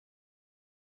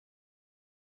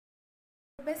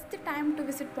 Best time to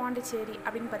visit Pondicherry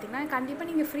அப்படின்னு பார்த்தீங்கன்னா, கண்டிப்பாக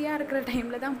நீங்கள் ஃப்ரீயாக இருக்கிற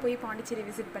டைமில் தான் போய் பாண்டிச்சேரி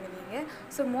விசிட் பண்ணுவீங்க.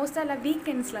 ஸோ மோஸ்ட்டாக எல்லாம்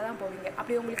வீக்கெண்ட்ஸில் தான் போவீங்க.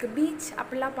 அப்படி உங்களுக்கு பீச்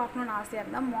அப்படிலாம் பார்க்கணுன்னு ஆசையாக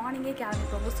இருந்தால் மார்னிங்கே கிளம்பி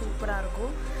போக சூப்பராக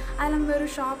இருக்கும். அதில் நம்ம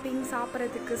வெறும் ஷாப்பிங்,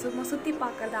 சாப்பிட்றதுக்கு, சும்மா சுற்றி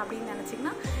பார்க்குறது அப்படின்னு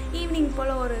நினச்சிங்கன்னா ஈவினிங்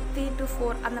போல் ஒரு 3 to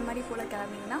 4 அந்த மாதிரி போல்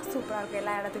கிளம்பிங்கன்னா சூப்பராக இருக்கும்.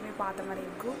 எல்லா இடத்துலையுமே பார்த்த மாதிரி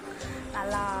இருக்கும்,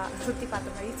 நல்லா சுற்றி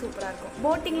பார்த்த மாதிரி சூப்பராக இருக்கும்.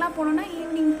 போட்டிங்லாம் போகணுன்னா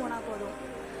ஈவினிங் போனால் போதும்.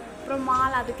 அப்புறம்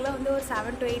மால் அதுக்குள்ளே வந்து ஒரு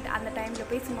 7 to 8 அந்த டைமில்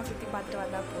போய் சும்மா சுற்றி பார்த்துட்டு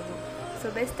வந்தால் போதும். So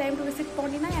best time to visit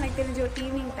போனீங்கன்னா எனக்கு தெரிஞ்ச ஒரு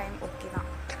ஈவினிங் டைம் ஓகே தான்.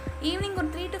 ஈவினிங் ஒரு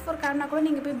 3 to 4 கிளம்பினா கூட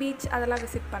நீங்கள் போய் பீச் அதெல்லாம்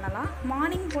விசிட் பண்ணலாம்.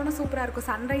 மார்னிங் போனால் சூப்பராக இருக்கும்.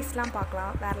 சன்ரைஸ்லாம்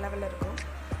பார்க்கலாம், வேறு லெவலில் இருக்கும்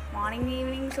மார்னிங்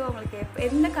ஈவினிங். ஸோ உங்களுக்கு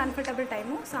எந்த கம்ஃபர்டபுள்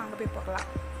டைமோ ஸோ அங்கே போய் பார்க்கலாம்.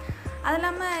 அது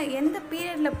இல்லாமல் எந்த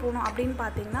பீரியடில் போகணும் அப்படின்னு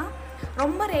பார்த்தீங்கன்னா,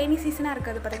 ரொம்ப ரெய்னி சீசனாக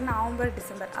இருக்கிறது பார்த்திங்கன்னா நவம்பர்,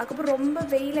 டிசம்பர். அதுக்கப்புறம் ரொம்ப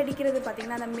வெயில் அடிக்கிறது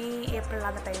பார்த்திங்கன்னா அந்த மே, ஏப்ரல்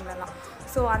அந்த டைம்லலாம்.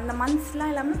 ஸோ அந்த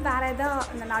மந்த்ஸ்லாம் இல்லாமல் வேறு எதாவது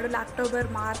இந்த நடுவில் அக்டோபர்,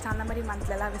 மார்ச் அந்த மாதிரி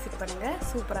மந்த்லலாம் விசிட் பண்ணுங்கள்,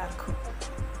 சூப்பராக இருக்கும்.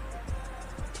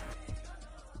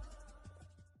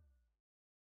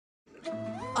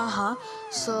 ஆஹா.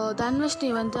 ஸோ தன்வஷ்னி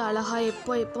வந்து அழகாக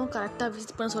எப்போவும் கரெக்டாக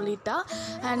விசிட் பண்ண சொல்லிட்டா.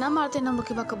 நம்ம அடுத்து என்ன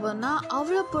முக்கியம் பார்க்க போகிறோம்னா,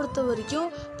 அவளை பொறுத்த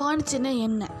வரைக்கும் பாண்டிச்சேரினா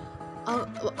என்ன,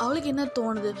 அவளுக்கு என்ன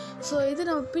தோணுது. ஸோ இது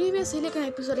நம்ம ப்ரீவியஸ் இலக்கண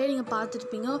எபிசோடே நீங்கள்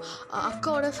பார்த்துருப்பீங்க.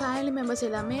 அக்காவோட ஃபேமிலி மெம்பர்ஸ்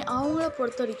எல்லாமே அவங்கள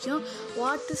பொறுத்த வரைக்கும்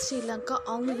வாட் இஸ் ஸ்ரீலங்கா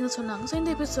அவங்களுக்கு என்ன சொன்னாங்க. ஸோ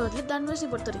இந்த எபிசோடில் தன்வஷ்னி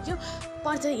பொறுத்த வரைக்கும்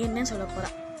பாண்டிச்சேரி என்னன்னு சொல்ல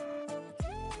போகிறேன்.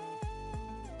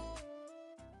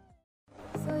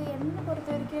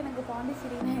 பொறுத்த வரைக்கும் எனக்கு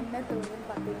பாண்டிச்சேரினா என்ன தோணுதுன்னு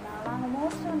பார்த்தீங்கன்னா, நாங்கள்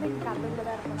மோஸ்ட்டாக வந்து எங்கள் கடலூரில்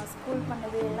தான் இருக்கோம். நான் ஸ்கூல்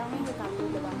பண்ணது எல்லாமே எங்கள்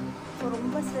கடலூரில் தான். ஸோ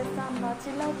ரொம்ப ஸ்ட்ரெஸ்ஸாக இருந்தால்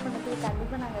சில் அவுட் பண்ணதுக்கு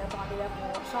கண்டிப்பாக நாங்கள் பாண்டி தான்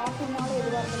போவோம். ஷாப்பிங்னாலும்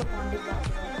எதுவாக இருந்தாலும் பாண்டி தான்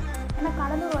போவோம். ஏன்னா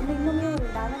கடலூர் வந்து இன்னுமே ஒரு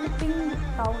டெவலப்பிங்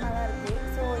டவுனாக தான் இருக்குது.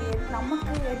 ஸோ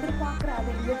நமக்கு எதிர்பார்க்குற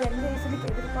அது இந்த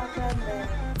ஜென்ரேஷனுக்கு எதிர்பார்க்குற அந்த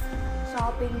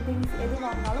ஷாப்பிங் திங்ஸ் எது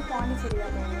வாங்கினாலும் பாண்டிச்சேரி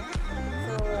தான் போவோம்.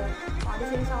 ஸோ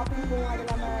பாண்டிச்சேரி ஷாப்பிங் போவோம். அது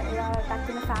இல்லாமல் ஏதாவது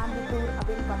டக்குன்னு ஃபேமிலி டூர்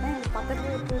அப்படின்னு பார்த்தா எங்களுக்கு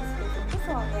பக்கத்துலேயே ஒரு டூரிஸ்ட் பிளேஸ் இருக்குது.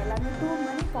 ஸோ அவங்க எல்லாமே டூர்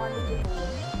மாதிரி பாண்டிக்கு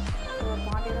போவோம். ஸோ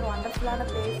பாண்டியில் ஒரு வண்டர்ஃபுல்லான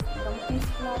பிளேஸ், ரொம்ப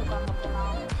பீஸ்ஃபுல்லாக இருக்கும். அங்கே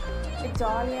போனால்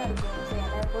ஜாலியாக இருக்கும். ஸோ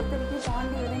என்னை பொறுத்த வரைக்கும்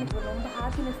பாண்டி வந்து எனக்கு ரொம்ப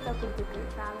ஹாப்பினஸ் தான் கொடுத்துருக்கு.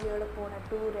 ஃபேமிலியோடு போன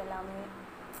டூர் எல்லாமே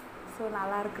ஸோ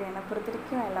நல்லாயிருக்கு. என்னை பொறுத்த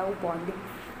வரைக்கும் I love Pandi.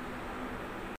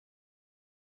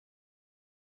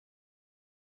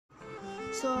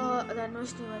 So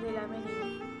Dhanushni வந்து எல்லாமே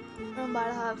ரொம்ப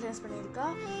அழகாக எக்ஸ்பிளைன் பண்ணியிருக்கா.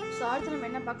 ஸோ அடுத்து நம்ம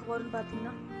என்ன பார்க்க போகிறோம்னு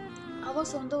பார்த்தீங்கன்னா, அவள்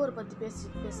சொந்த ஊரை பற்றி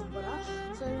பேச போகிறா.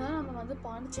 ஸோ இதனால் நம்ம வந்து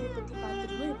பாண்டிச்சேரி பற்றி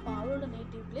பார்த்துருக்கோம். இப்போ அவளோட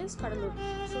நேட்டிவ் பிளேஸ் கடலூர்.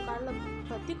 ஸோ கடலை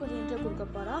பற்றி கொஞ்சம் இன்ட்ரோ கொடுக்க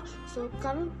போகிறா. ஸோ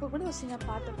கடலூர் கூட ஒரு சின்ன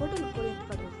பாட்டை போட்டு ஒரு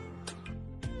கடலூர்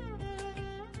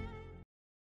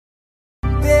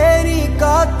தேனி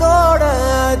காத்தோட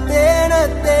தேன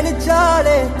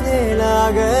தெளிச்சாலே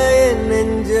தேனாக என்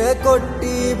நெஞ்ச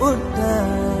கொட்டி புட்ட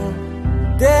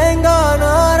தேங்காய்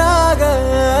நாராக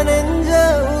நெஞ்ச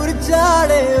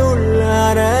உரிச்சாலே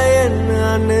உள்ளார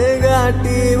என்னன்னு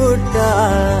காட்டி விட்டா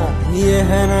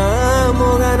ஏன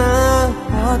முகன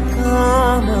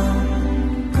பார்க்காம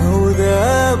கௌத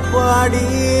பாடி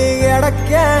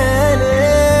கிடக்கேனே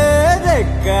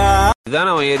தெக்கா.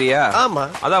 இதான அவன் ஏரியா? ஆமா.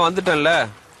 அதான் வந்துட்டேன்ல,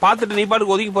 பாத்துட்டு நீ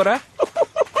பாட்டுக்கு ஒதுக்கி போற.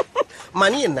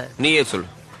 மணி என்ன நீயே சொல்லு.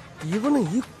 இவனு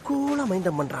ஈக்குவலா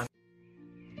மைண்டம் பண்றான்.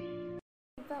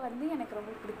 இப்போ வந்து எனக்கு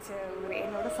ரொம்ப பிடிச்ச ஊர்,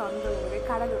 என்னோட சொந்த ஊர்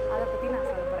கடலூர். அதை பற்றி நான்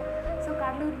சொல்ல போகிறேன். ஸோ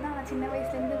கடலூர் தான் நான் சின்ன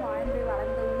வயசுலேருந்து வாழ்ந்து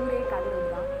வளர்ந்த ஊரே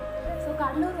கடலூர் தான். ஸோ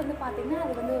கடலூர் வந்து பார்த்திங்கன்னா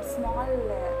அது வந்து ஒரு ஸ்மால்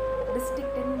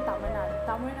டிஸ்ட்ரிக்ட் இன்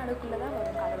தமிழ்நாடுக்குள்ளே தான்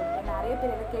வரும் கடலூர். நிறைய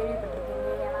பேர் எல்லாம் கேள்விப்பட்டிருக்கீங்க.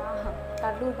 ஏன்னா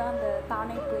கடலூர் தான் அந்த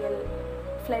தானே புயல்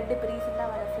ஃப்ளட், இப்போ ரீசெண்டாக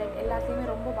வர ஃப்ளட் எல்லாத்தையுமே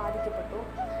ரொம்ப பாதிக்கப்பட்டோம்.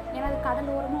 ஏன்னா அது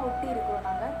கடலோரமாக ஒட்டி இருக்கிறோம்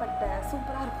நாங்கள். பட்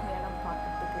சூப்பராக இருக்கும் இடம்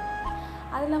பார்க்குறதுக்கு.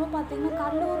 அது இல்லாமல் பார்த்தீங்கன்னா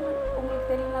கடலூர் உங்களுக்கு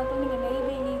தெரியலாக்கும் நீங்கள்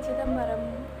நெய்வேலி, சிதம்பரம்,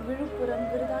 விழுப்புரம்,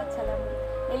 விருதாச்சலம்,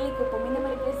 நெல்லிக்குப்பம் இந்த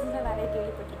மாதிரி பிளேசஸ்லாம் நிறைய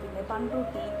கேள்விப்பட்டிருப்பீங்க.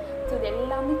 பண்ருட்டி. ஸோ இது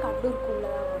எல்லாமே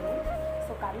கடலூருக்குள்ளே தான் வரும்.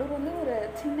 ஸோ கடலூர் வந்து ஒரு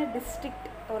சின்ன டிஸ்ட்ரிக்ட்,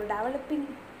 ஒரு டெவலப்பிங்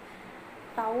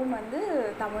டவுன் வந்து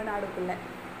தமிழ்நாடுக்குள்ளே.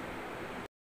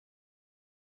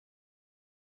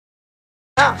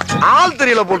 ஆள்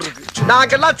தெரியல போல் இருக்கு.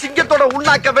 நாங்கெல்லாம் சிங்கத்தோட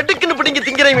உண்ணாக்க வெட்டுக்குன்னு பிடிங்க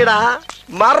திங்கிறீங்கடா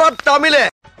மர தமிழே.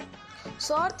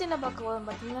 ஸோ அடுத்து என்ன பார்க்க போகிறோம்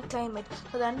பார்த்தீங்கன்னா கிளைமேட்.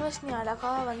 ஸோ தனுஷ்னி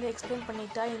அழகாக வந்து எக்ஸ்பிளைன்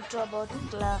பண்ணிட்டா இன்ட்ரோ அபவுட்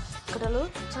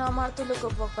கடலூர். ஸோ நம்ம அடுத்த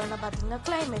போகிறோம்னா பார்த்தீங்கன்னா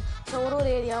கிளைமேட். ஸோ ஒரு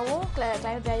ஏரியாவும்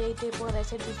கிளைமேட் வேலையிட்டே போகிற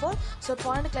site before. So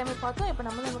point climate பார்த்தோம். இப்போ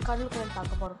நம்ம கடலூர் கிளைமேட்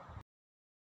பார்க்க போகிறோம்.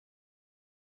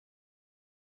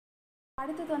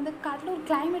 அடுத்தது வந்து கடலூர்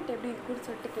கிளைமேட் எப்படி இருக்குன்னு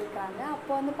சொல்லிட்டு கேட்குறாங்க.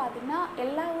 அப்போ வந்து பார்த்திங்கன்னா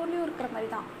எல்லா ஊர்லேயும் இருக்கிற மாதிரி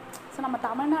தான். ஸோ நம்ம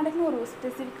தமிழ்நாடுக்குன்னு ஒரு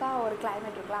ஸ்பெசிஃபிக்காக ஒரு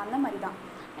கிளைமேட் இருக்கலாம், அந்த மாதிரி தான்.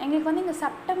 எங்களுக்கு வந்து இங்கே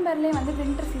செப்டம்பர்லேயே வந்து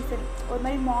வின்டர் சீசன் ஒரு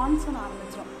மாதிரி மான்சூன்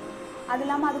ஆரம்பிச்சிடும். அது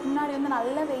இல்லாமல் அதுக்கு முன்னாடி வந்து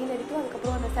நல்ல வெயில் அடிக்கும்.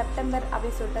 அதுக்கப்புறம் அந்த செப்டம்பர்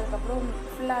அப்படின்னு சொல்லிட்டு அதுக்கப்புறம்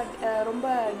ஃபுல்லாக ரொம்ப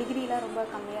டிகிரிலாம் ரொம்ப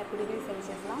கம்மியாக இருக்கும், டிகிரி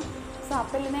செல்சியஸ்லாம். ஸோ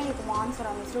அப்போலேருந்தே எங்களுக்கு மான்சூன்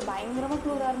ஆரம்பிச்சிடும். பயங்கரமாக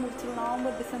குளிர ஆரம்பிச்சிடும்.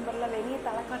 நவம்பர் டிசம்பரில் வெளியே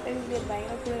தலை காட்டவே முடியாது,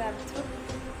 பயங்கர குளிர ஆரம்பிச்சிடும்.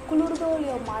 குளிர்தோ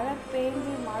இல்லையோ மழை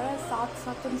பெஞ்சு மழை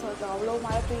சாத்துன்னு சொல்லிட்டோம். அவ்வளோ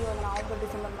மழை பெய்யும் அந்த நவம்பர்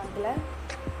டிசம்பர் மந்தில்.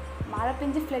 மழை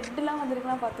பெஞ்சு ஃப்ளட்டுலாம்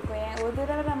வந்திருக்குலாம் பார்த்துக்கோயேன். ஒரு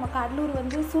தடவை நம்ம கடலூர்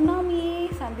வந்து சுனாமியே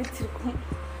சந்திச்சிருக்கோம்.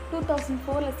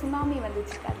 2004 சுனாமி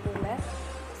வந்துச்சு கடலூரில்.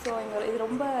 ஸோ இங்கே இது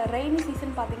ரொம்ப ரெய்னி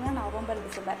சீசன் பார்த்திங்கன்னா நவம்பர்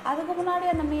டிசம்பர். அதுக்கு முன்னாடி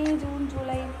அந்த மே, ஜூன்,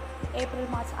 ஜூலை, ஏப்ரல்,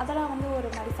 மார்ச் அதெல்லாம் வந்து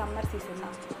ஒரு மாதிரி சம்மர் சீசன்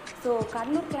தான். ஸோ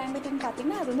கடலூர் கிளைமேட்டுன்னு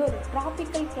பார்த்திங்கன்னா அது வந்து ஒரு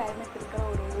ட்ராபிக்கல் கிளைமேட் இருக்கிற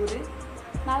ஒரு ஊர்.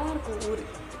 நல்லாயிருக்கும் ஊர்,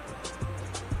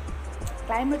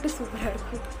 கிளைமேட்டும் சூப்பராக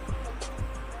இருக்கும்.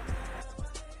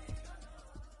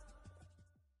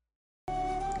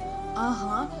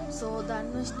 ஆஹா. ஸோ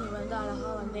தனுஷ்னி வந்து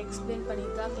அழகாக வந்து எக்ஸ்பிளைன்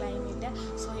பண்ணியிருக்கா கிளைமேட்டை.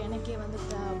 ஸோ எனக்கே வந்து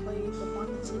போய் இப்போ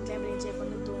பாண்டிச்சேரி கிளைமேட் என்ஜாய்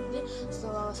பண்ணி தோணுது. ஸோ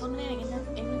சொன்னேன்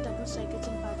எனக்கு என்ன டக்கு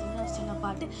ஸ்ட்ரைக்குன்னு பார்த்தீங்கன்னா சின்ன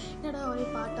பாட்டு. என்னோட ஒரே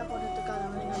பாட்டாக போடுறதுக்காக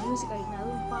எனக்கு மியூசிக் அடிக்கணும்.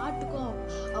 அதுவும் பாட்டுக்கும்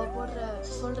அவள்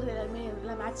சொல்கிறது எல்லாருமே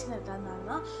எல்லாம் மேட்சிங்காக இருக்கிறதுனால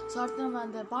தான். ஸோ அடுத்து நம்ம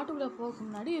அந்த பாட்டுக்குள்ளே போக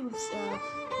முன்னாடி என்ன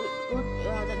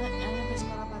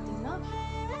பேசுகிறா பார்த்தீங்கன்னா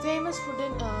ஃபேமஸ் ஃபுட்டு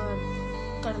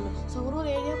கடலூர். ஸோ ஒரு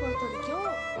ஏரியா பொறுத்த வரைக்கும்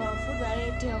ஃபுட்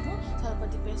வெரைட்டி ஆகும். ஸோ அதை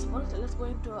பற்றி பேசும்போது லெட்ஸ்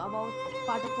கோயிங் டு அபவுட்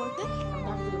பாட்டை போட்டு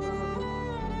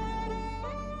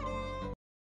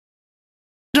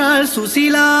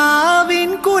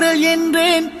சுசீலாவின் குரல்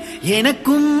என்றேன்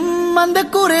எனக்கும் அந்த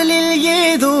குரலில்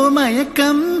ஏதோ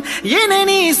மயக்கம் என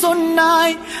நீ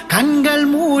சொன்னாய். கண்கள்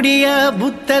மூடிய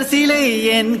புத்தர் சிலை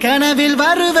என் கனவில்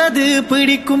வருவது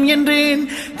பிடிக்கும் என்றேன்.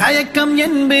 தயக்கம்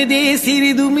என்பதே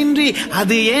சிறிதுமின்றி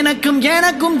அது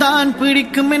எனக்கும் தான்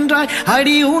பிடிக்கும் என்றாய்.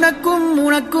 அடி உனக்கும்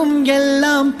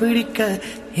எல்லாம் பிடிக்க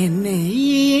என்னை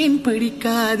ஏன்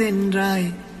பிடிக்காதென்றாய்.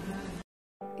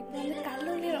 இப்போ வந்து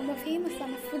கடலூர்லேயே ரொம்ப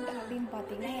ஃபேமஸான ஃபுட் அப்படின்னு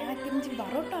பார்த்தீங்கன்னா எனக்கு தெரிஞ்சு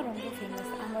பரோட்டா ரொம்ப ஃபேமஸ்.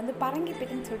 அங்கே வந்து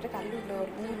பரங்கிப்பேட்டுன்னு சொல்லிட்டு கடலூரில்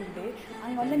ஒரு ஊர் உண்டு.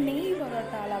 அங்கே வந்து நெய்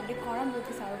பரோட்டாவில் அப்படியே குழம்பு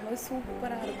ஊற்றி சாப்பிடும்போது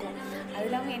சூப்பராக இருக்கும். அது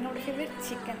இல்லாமல் என்னோடய ஃபேவரட்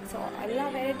சிக்கன். ஸோ எல்லா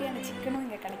வெரைட்டியான சிக்கனும்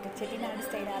இங்கே கிடைக்கும். செட்டிநாடு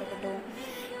ஸ்டைலாக இருக்கட்டும்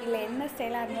இல்லை என்ன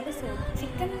ஸ்டைலாக இருந்தாலும். ஸோ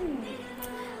சிக்கன்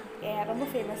ரொம்ப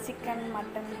ஃபேமஸ். Chicken,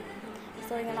 mutton.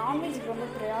 ஸோ இங்கே நான்வெஜ்க்கு ரொம்ப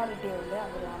ப்ரையாரிட்டி உண்டு.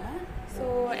 அது இல்லாமல் ஸோ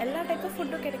எல்லா டைப் ஆஃப்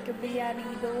ஃபுட்டும் கிடைக்கும். பிரியாணி,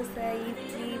 தோசை,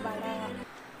 இட்லி, வடை.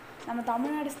 நம்ம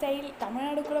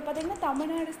தமிழ்நாடுக்குள்ளே பார்த்திங்கன்னா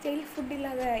தமிழ்நாடு ஸ்டைல் ஃபுட்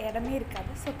இல்லாத இடமே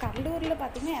இருக்காது. ஸோ கடலூரில்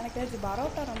பார்த்திங்கன்னா எனக்கு தெரிஞ்சு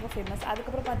பரோட்டா ரொம்ப ஃபேமஸ்.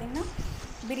 அதுக்கப்புறம் பார்த்திங்கன்னா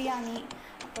பிரியாணி,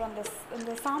 அப்புறம்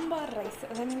இந்த சாம்பார் ரைஸ்,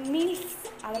 மீல்ஸ்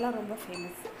அதெல்லாம் ரொம்ப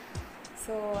ஃபேமஸ்.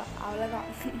 ஸோ அவ்வளோதான்.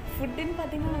 ஃபுட்டுன்னு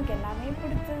பார்த்திங்கன்னா நமக்கு எல்லாமே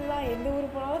பிடிச்சது தான். எந்த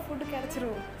ஊர் போனாலும் ஃபுட்டு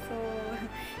கிடச்சிரும். ஸோ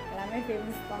எல்லாமே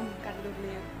ஃபேமஸ் தான்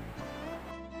கடலூர்லேயே.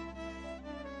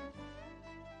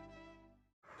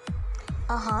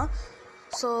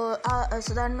 ஸோ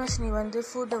தனுஷ்னி வந்து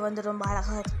ஃபுட்டை வந்து ரொம்ப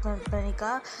அழகாக எக்ஸ்பிளைன் பண்ணிக்கா.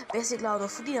 பேசிக்கலாக ஒரு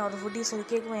ஃபுட்டி சொல்லி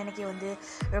கேட்கும்போது எனக்கே வந்து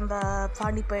ரொம்ப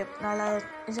நல்லா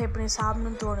என்ஜாய் பண்ணி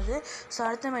சாப்பிடணும்னு தோணுது. ஸோ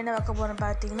அடுத்த நம்ம என்ன வைக்க போகிறோம்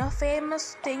பார்த்தீங்கன்னா famous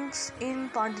things in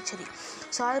Pondicherry.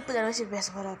 So அதை இப்போ தனுஷி பேச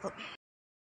போகிறோம். அப்போ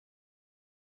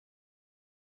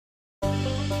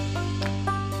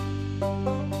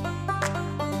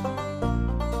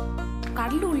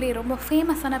கடலூர்லேயே ரொம்ப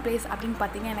ஃபேமஸான பிளேஸ் அப்படின்னு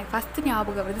பார்த்தீங்கன்னா எனக்கு ஃபஸ்ட்டு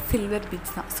ஞாபகம் வருது சில்வர்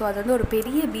பீச் தான். ஸோ அது வந்து ஒரு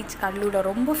பெரிய பீச் கடலூரில்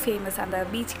ரொம்ப ஃபேமஸ். அந்த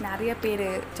பீச்சுக்கு நிறைய பேர்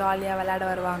ஜாலியாக விளையாட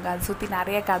வருவாங்க. அதை சுற்றி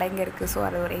நிறைய கடைங்க இருக்குது. ஸோ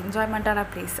அது ஒரு என்ஜாய்மெண்ட்டான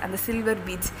பிளேஸ் அந்த சில்வர்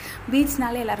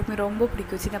பீச்னாலே எல்லாருக்குமே ரொம்ப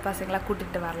பிடிக்கும். சின்ன பசங்களாம்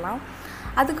கூட்டிகிட்டு வரலாம்.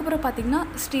 அதுக்கப்புறம் பார்த்திங்கன்னா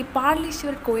ஸ்ரீ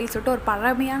பாடலீஸ்வர் கோயில் சொல்லிட்டு ஒரு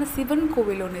பழமையான சிவன்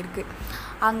கோவில் ஒன்று இருக்குது.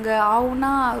 அங்கே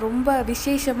ஆகுனா ரொம்ப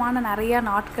விசேஷமான நிறையா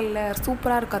நாட்களில்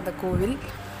சூப்பராக இருக்கும் அந்த கோவில்.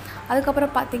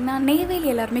 அதுக்கப்புறம் பார்த்திங்கன்னா நெய்வேலி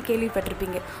எல்லாருமே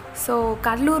கேள்விப்பட்டிருப்பீங்க. ஸோ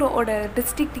கடலூரோட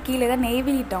டிஸ்ட்ரிக்ட் கீழே தான்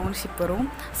நெய்வேலி டவுன்ஷிப் வரும்.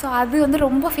 ஸோ அது வந்து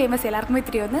ரொம்ப ஃபேமஸ். எல்லாருக்குமே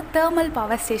தெரியும். வந்து தேர்மல்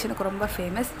பவர் ஸ்டேஷனுக்கு ரொம்ப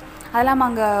ஃபேமஸ். அது இல்லாமல்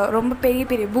அங்கே ரொம்ப பெரிய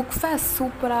பெரிய புக் ஃபேர்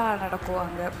சூப்பராக நடக்கும்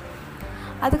அங்கே.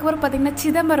 அதுக்கப்புறம் பார்த்திங்கன்னா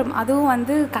சிதம்பரம், அதுவும்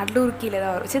வந்து கடலூர் கீழே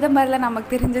தான் வரும். சிதம்பரத்தில்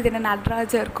நமக்கு தெரிஞ்சது என்ன,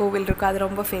 நடராஜர் கோவில் இருக்கும், அது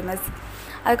ரொம்ப ஃபேமஸ்.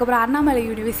 அதுக்கப்புறம் அண்ணாமலை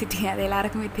யூனிவர்சிட்டி, அது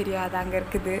எல்லாருக்குமே தெரியும், அது அங்கே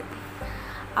இருக்குது.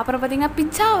 அப்புறம் பார்த்திங்கன்னா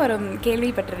பிச்சாவரம்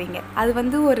கேள்விப்பட்டிருவீங்க. அது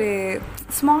வந்து ஒரு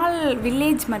ஸ்மால்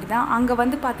வில்லேஜ் மாதிரி தான். அங்கே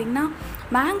வந்து பார்த்திங்கன்னா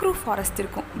மேங்க்ரூவ் ஃபாரஸ்ட்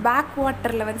இருக்கும். பேக்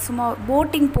வாட்டரில் வந்து சும்மா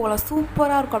போட்டிங் போகலாம்,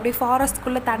 சூப்பராக இருக்கும். அப்படியே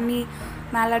ஃபாரஸ்ட்குள்ளே தண்ணி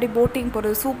மேலே அப்படியே போட்டிங்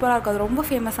போகிறது சூப்பராக இருக்கும். அது ரொம்ப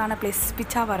ஃபேமஸான பிளேஸ்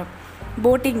பிச்சாவரம்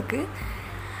போட்டிங்க்கு.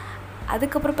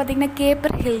 அதுக்கப்புறம் பார்த்திங்கன்னா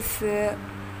கேப்பர் ஹில்ஸு,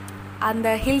 அந்த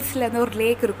ஹில்ஸில் வந்து ஒரு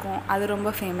லேக் இருக்கும், அது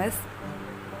ரொம்ப ஃபேமஸ்.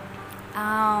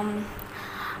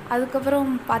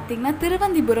 அதுக்கப்புறம் பார்த்திங்கன்னா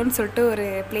திருவந்திபுரம்னு சொல்லிட்டு ஒரு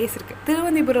பிளேஸ் இருக்குது.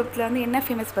 திருவந்திபுரத்தில் வந்து என்ன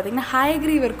ஃபேமஸ் பார்த்திங்கன்னா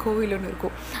ஹயக்ரீவர் கோவில் ஒன்று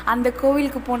இருக்கும். அந்த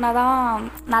கோவிலுக்கு போனால் தான்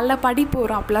நல்ல படிப்பு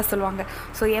வரும் அப்படிலாம் சொல்லுவாங்க.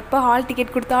 ஸோ எப்போ ஹால்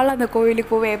டிக்கெட் கொடுத்தாலும் அந்த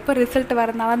கோவிலுக்கு போவேன், எப்போ ரிசல்ட்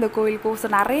வரனாலும் அந்த கோவிலுக்கு போவோம்.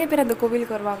 ஸோ நிறைய பேர் அந்த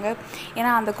கோவிலுக்கு வருவாங்க.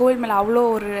 ஏன்னா அந்த கோவில் மேலே அவ்வளோ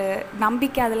ஒரு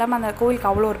நம்பிக்கை. அது இல்லாமல் அந்த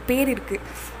கோவிலுக்கு அவ்வளோ ஒரு பேர் இருக்குது.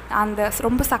 அந்த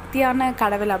ரொம்ப சக்தியான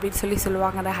கடவுள் அப்படின்னு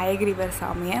சொல்லுவாங்க அந்த ஹயக்ரீவர்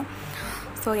சாமியை.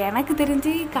 ஸோ எனக்கு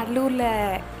தெரிஞ்சு கடலூரில்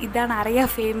இதுதான் நிறையா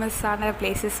ஃபேமஸான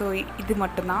பிளேஸஸ். ஸோ இது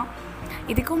மட்டும்தான்.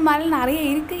 இதுக்கும் மேலே நிறைய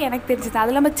இருக்குது எனக்கு தெரிஞ்சது.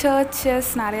 அது இல்லாமல் சர்ச்சஸ்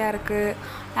நிறையா இருக்குது,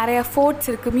 நிறையா ஃபோர்ட்ஸ்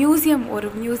இருக்குது,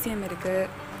 ஒரு மியூசியம் இருக்குது,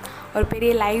 ஒரு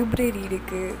பெரிய லைப்ரரி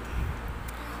இருக்குது.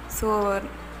 ஸோ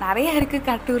நிறையா இருக்குது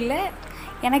கடலூரில்.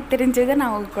 எனக்கு தெரிஞ்சதை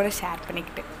நான் உங்க கூட ஷேர்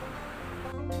பண்ணிக்கிட்டேன்.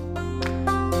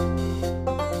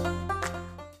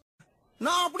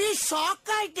 நான் அப்படியே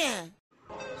ஷாக் ஆயிட்டேன்.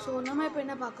 ஸோ நம்ம இப்போ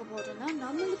என்ன பார்க்க போகிறோன்னா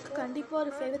நம்மளுக்கு கண்டிப்பாக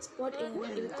ஒரு ஃபேவரட் ஸ்பாட் எங்கே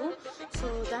இருக்கும். So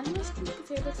தனுஷ்க்கு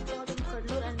favourite spot in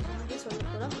Cuddalore and வந்து சொல்ல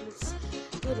போகிறோம்.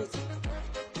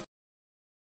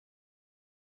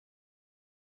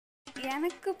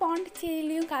 எனக்கு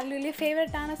பாண்டிச்சேரியிலையும் கடலூர்லேயும்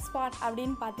ஃபேவரட்டான ஸ்பாட்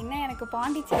அப்படின்னு பார்த்தீங்கன்னா எனக்கு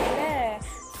பாண்டிச்சேரியில்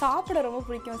சாப்பிட ரொம்ப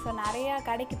பிடிக்கும். ஸோ நிறையா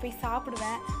கடைக்கு போய்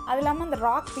சாப்பிடுவேன். அது இல்லாமல் அந்த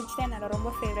ராக் பீச் தான் என்னோட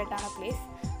ரொம்ப ஃபேவரட்டான பிளேஸ்.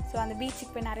 ஸோ அந்த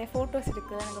பீச்சுக்கு போய் நிறைய ஃபோட்டோஸ்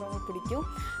எடுக்கிறது எனக்கு ரொம்ப பிடிக்கும்.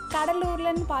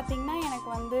 கடலூர்லன்னு பார்த்திங்கன்னா எனக்கு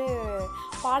வந்து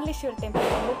பாடலீஸ்வர்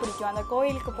டெம்பிள் ரொம்ப பிடிக்கும். அந்த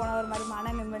கோயிலுக்கு போன ஒரு மாதிரி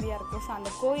மன நிம்மதியாக இருக்கும். ஸோ அந்த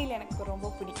கோயில் எனக்கு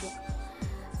ரொம்ப பிடிக்கும்.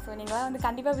 ஸோ நீங்களாம் வந்து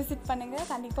கண்டிப்பாக விசிட் பண்ணுங்கள்,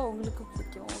 கண்டிப்பாக உங்களுக்கு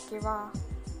பிடிக்கும். ஓகேவா?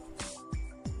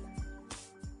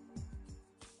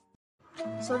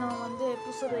 ஸோ நம்ம வந்து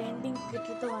எபிசோட எண்டிங்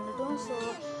கிட்ட வந்துட்டோம். ஸோ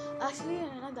ஆக்சுவலி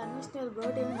என்னென்னா தனுஷ்னி ஒரு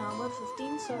பர்த்டே வந்து நவம்பர்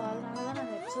 15. ஸோ அதனால தான் நான்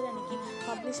அந்த எபிசோட் அன்றைக்கி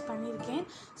பப்ளிஷ் பண்ணியிருக்கேன்.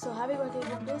 ஸோ ஹாப்பி பர்த்டே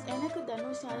குண்டோஸ். எனக்கு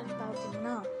தனுஷ் யாருன்னு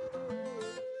பார்த்தீங்கன்னா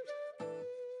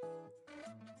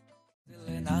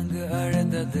நாங்க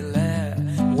அழுந்ததில்ல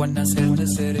ஒன்னா சேர்ந்து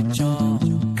சிரிச்சோம்.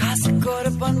 காசுக்கு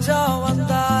ஒரு பஞ்சம்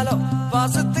வந்தாலும்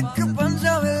பாசத்துக்கு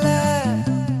பஞ்சம் இல்ல.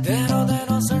 தினம்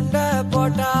தினம் சண்டை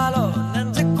போட்டாலும்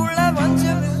நெஞ்சுக்குள்ள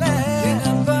பஞ்சம் இல்ல.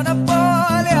 நண்பனை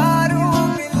போல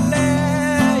யாரும் இல்ல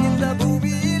இந்த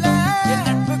பூமியில. என்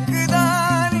நட்புக்கு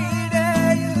தான் ஈடே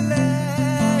இல்ல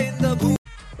இந்த பூமி.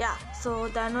 யா ஸோ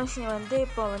தனுஷ்னி வந்து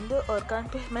இப்போ வந்து ஒரு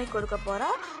கன்ஃபியூஷன் மாதிரி கொடுக்க போகிறா.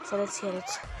 So let's hear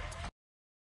it.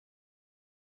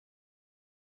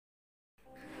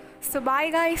 So bye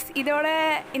guys, இதோட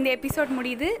இந்த எபிசோட்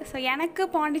முடியுது. ஸோ எனக்கு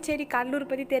பாண்டிச்சேரி கடலூர்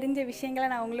பற்றி தெரிஞ்ச விஷயங்களை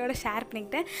நான் உங்களோட ஷேர்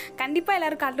பண்ணிக்கிட்டேன். கண்டிப்பாக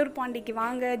எல்லோரும் கடலூர் பாண்டிக்கு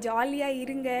வாங்க, ஜாலியாக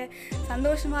இருங்க,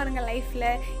 சந்தோஷமாக இருங்க. லைஃப்பில்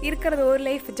இருக்கிறது ஒரு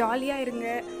லைஃப், ஜாலியாக இருங்க.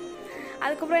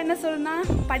 அதுக்கப்புறம் என்ன சொல்லணும்னா,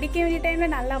 படிக்க வேண்டிய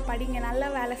டைமில் நல்லா படிங்க, நல்லா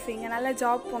வேலை செய்யுங்க, நல்லா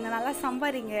ஜாப் போங்க, நல்லா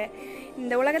சம்பாதிங்க.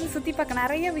 இந்த உலகத்தில் சுற்றி பார்க்க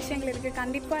நிறைய விஷயங்கள் இருக்குது.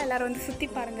 கண்டிப்பாக எல்லோரும் வந்து சுற்றி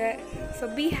பாருங்கள்.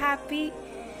 So be happy.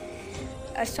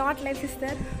 Short life is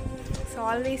Dhar. So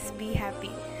always be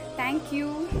happy. Thank you.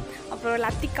 அப்புறம்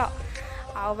லத்திகா,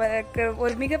 அவருக்கு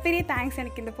ஒரு மிகப்பெரிய தேங்க்ஸ்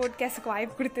எனக்கு இந்த போட்காஸ்ட்டுக்கு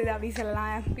வாய்ப்பு கொடுத்தது அப்படின்னு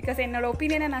சொல்லலாம். பிகாஸ் என்னோடய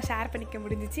ஒப்பீனியனை நான் ஷேர் பண்ணிக்க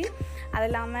முடிஞ்சிச்சு. அது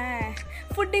இல்லாமல்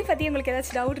ஃபுட்டை பற்றி உங்களுக்கு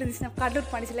ஏதாச்சும் டவுட் இருந்துச்சுன்னா கடலூர்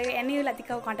பாண்டிச்சேரியில் என்னையும்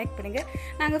லத்திகாவை காண்டாக்ட் பண்ணுங்கள்.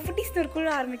 நாங்கள் ஃபுட்டிஸ்னு ஒரு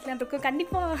குழு ஆரம்பிக்கலாம் இருக்கோம்.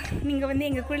 கண்டிப்பாக நீங்கள் வந்து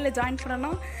எங்கள் குழுவில் ஜாயின்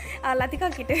பண்ணணும். லத்திகா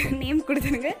கிட்ட நேம்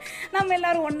கொடுத்துருங்க. நம்ம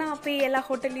எல்லோரும் ஒன்றா போய் எல்லா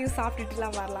ஹோட்டல்லையும்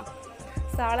சாப்பிட்டுட்டுலாம் வரலாம்.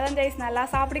 ஸோ அவ்வளோதான் கைஸ். நல்லா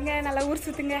சாப்பிடுங்க, நல்லா ஊர்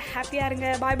சுற்றுங்க, ஹாப்பியாக இருங்க.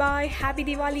 பாய் பாய், ஹாப்பி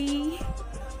தீபாவளி.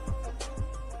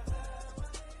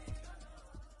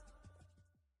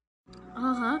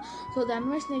 ஸோ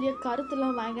தனுஷ் நிறைய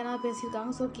கருத்துலாம் பயங்கரமாக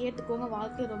பேசியிருக்காங்க. ஸோ கேட்டுக்கோங்க.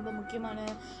 வாழ்க்கை ரொம்ப முக்கியமான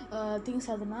திங்ஸ்.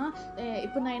 அதுனா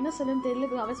இப்போ நான் என்ன சொல்லுன்னு தெரியல.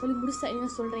 இப்போ அவள் சொல்லி முடிச்சா என்ன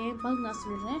சொல்கிறேன், நான்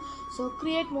சொல்கிறேன். So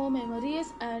create more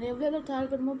memories and எவ்வளோ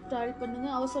ட்ராவல் பண்ணுமோ ட்ராவல்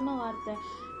பண்ணுங்கள். அவள் சொன்ன வார்த்தை,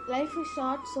 லைஃப் இஸ்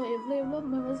ஷார்ட். ஸோ எவ்வளோ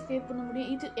மெமரிஸ் கிரியேட் பண்ண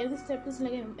முடியும். Every step is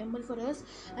like memory for us.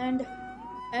 And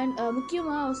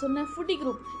முக்கியமாக அவர் சொன்ன ஃபுட்டி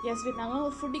குரூப். எஸ் வீட் நாங்களாம்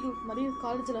ஒரு ஃபுட்டி குரூப் மாதிரி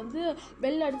காலேஜில் வந்து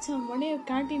பெல் அடித்த உடனே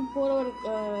கேன்டீன் போகிற ஒரு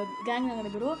கேங் நாங்கள்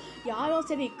நம்பிடுவோம். யாரும்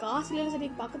சரி காசுலேயும் சரி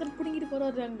பக்கத்தில் பிடிங்கிட்டு போகிற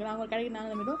ஒரு நாங்கள் ஒரு கடைக்கு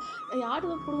நாங்கள் நம்பிடுவோம்.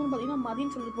 யாருக்கு பிடிக்குன்னு பார்த்தீங்கன்னா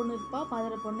மதின்னு சொல்லிட்டு பொண்ணு இருப்பா,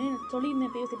 பாதிர பொண்ணு.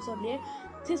 சொல்லியிருந்தேன் பேசி எபிசோட்லேயே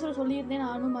சொல்லியிருந்தேன்.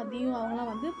 நானும் மதியம்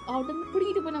அவங்களாம் வந்து அவர்கிட்ட வந்து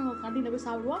பிடிக்கிட்டு போய் நாங்கள் கண்டீனில் போய்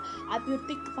சாப்பிடுவோம். அது ஒரு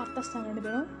திக் பர்த்தஸ் நாங்கள் ரெண்டு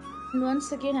பேரும். And once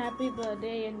again, happy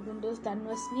birthday and Gundos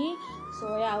Dhanvasni. So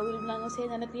yeah, நாங்கள்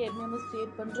சேர்ந்து எனக்கு மெமரிஸ்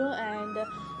கிரியேட் பண்ணுறோம். And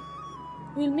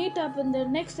we'll meet up in the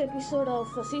next episode of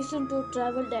season 2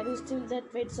 Travel Diaries. Till that,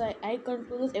 wait, so I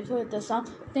conclude this episode with the song.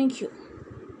 Thank you.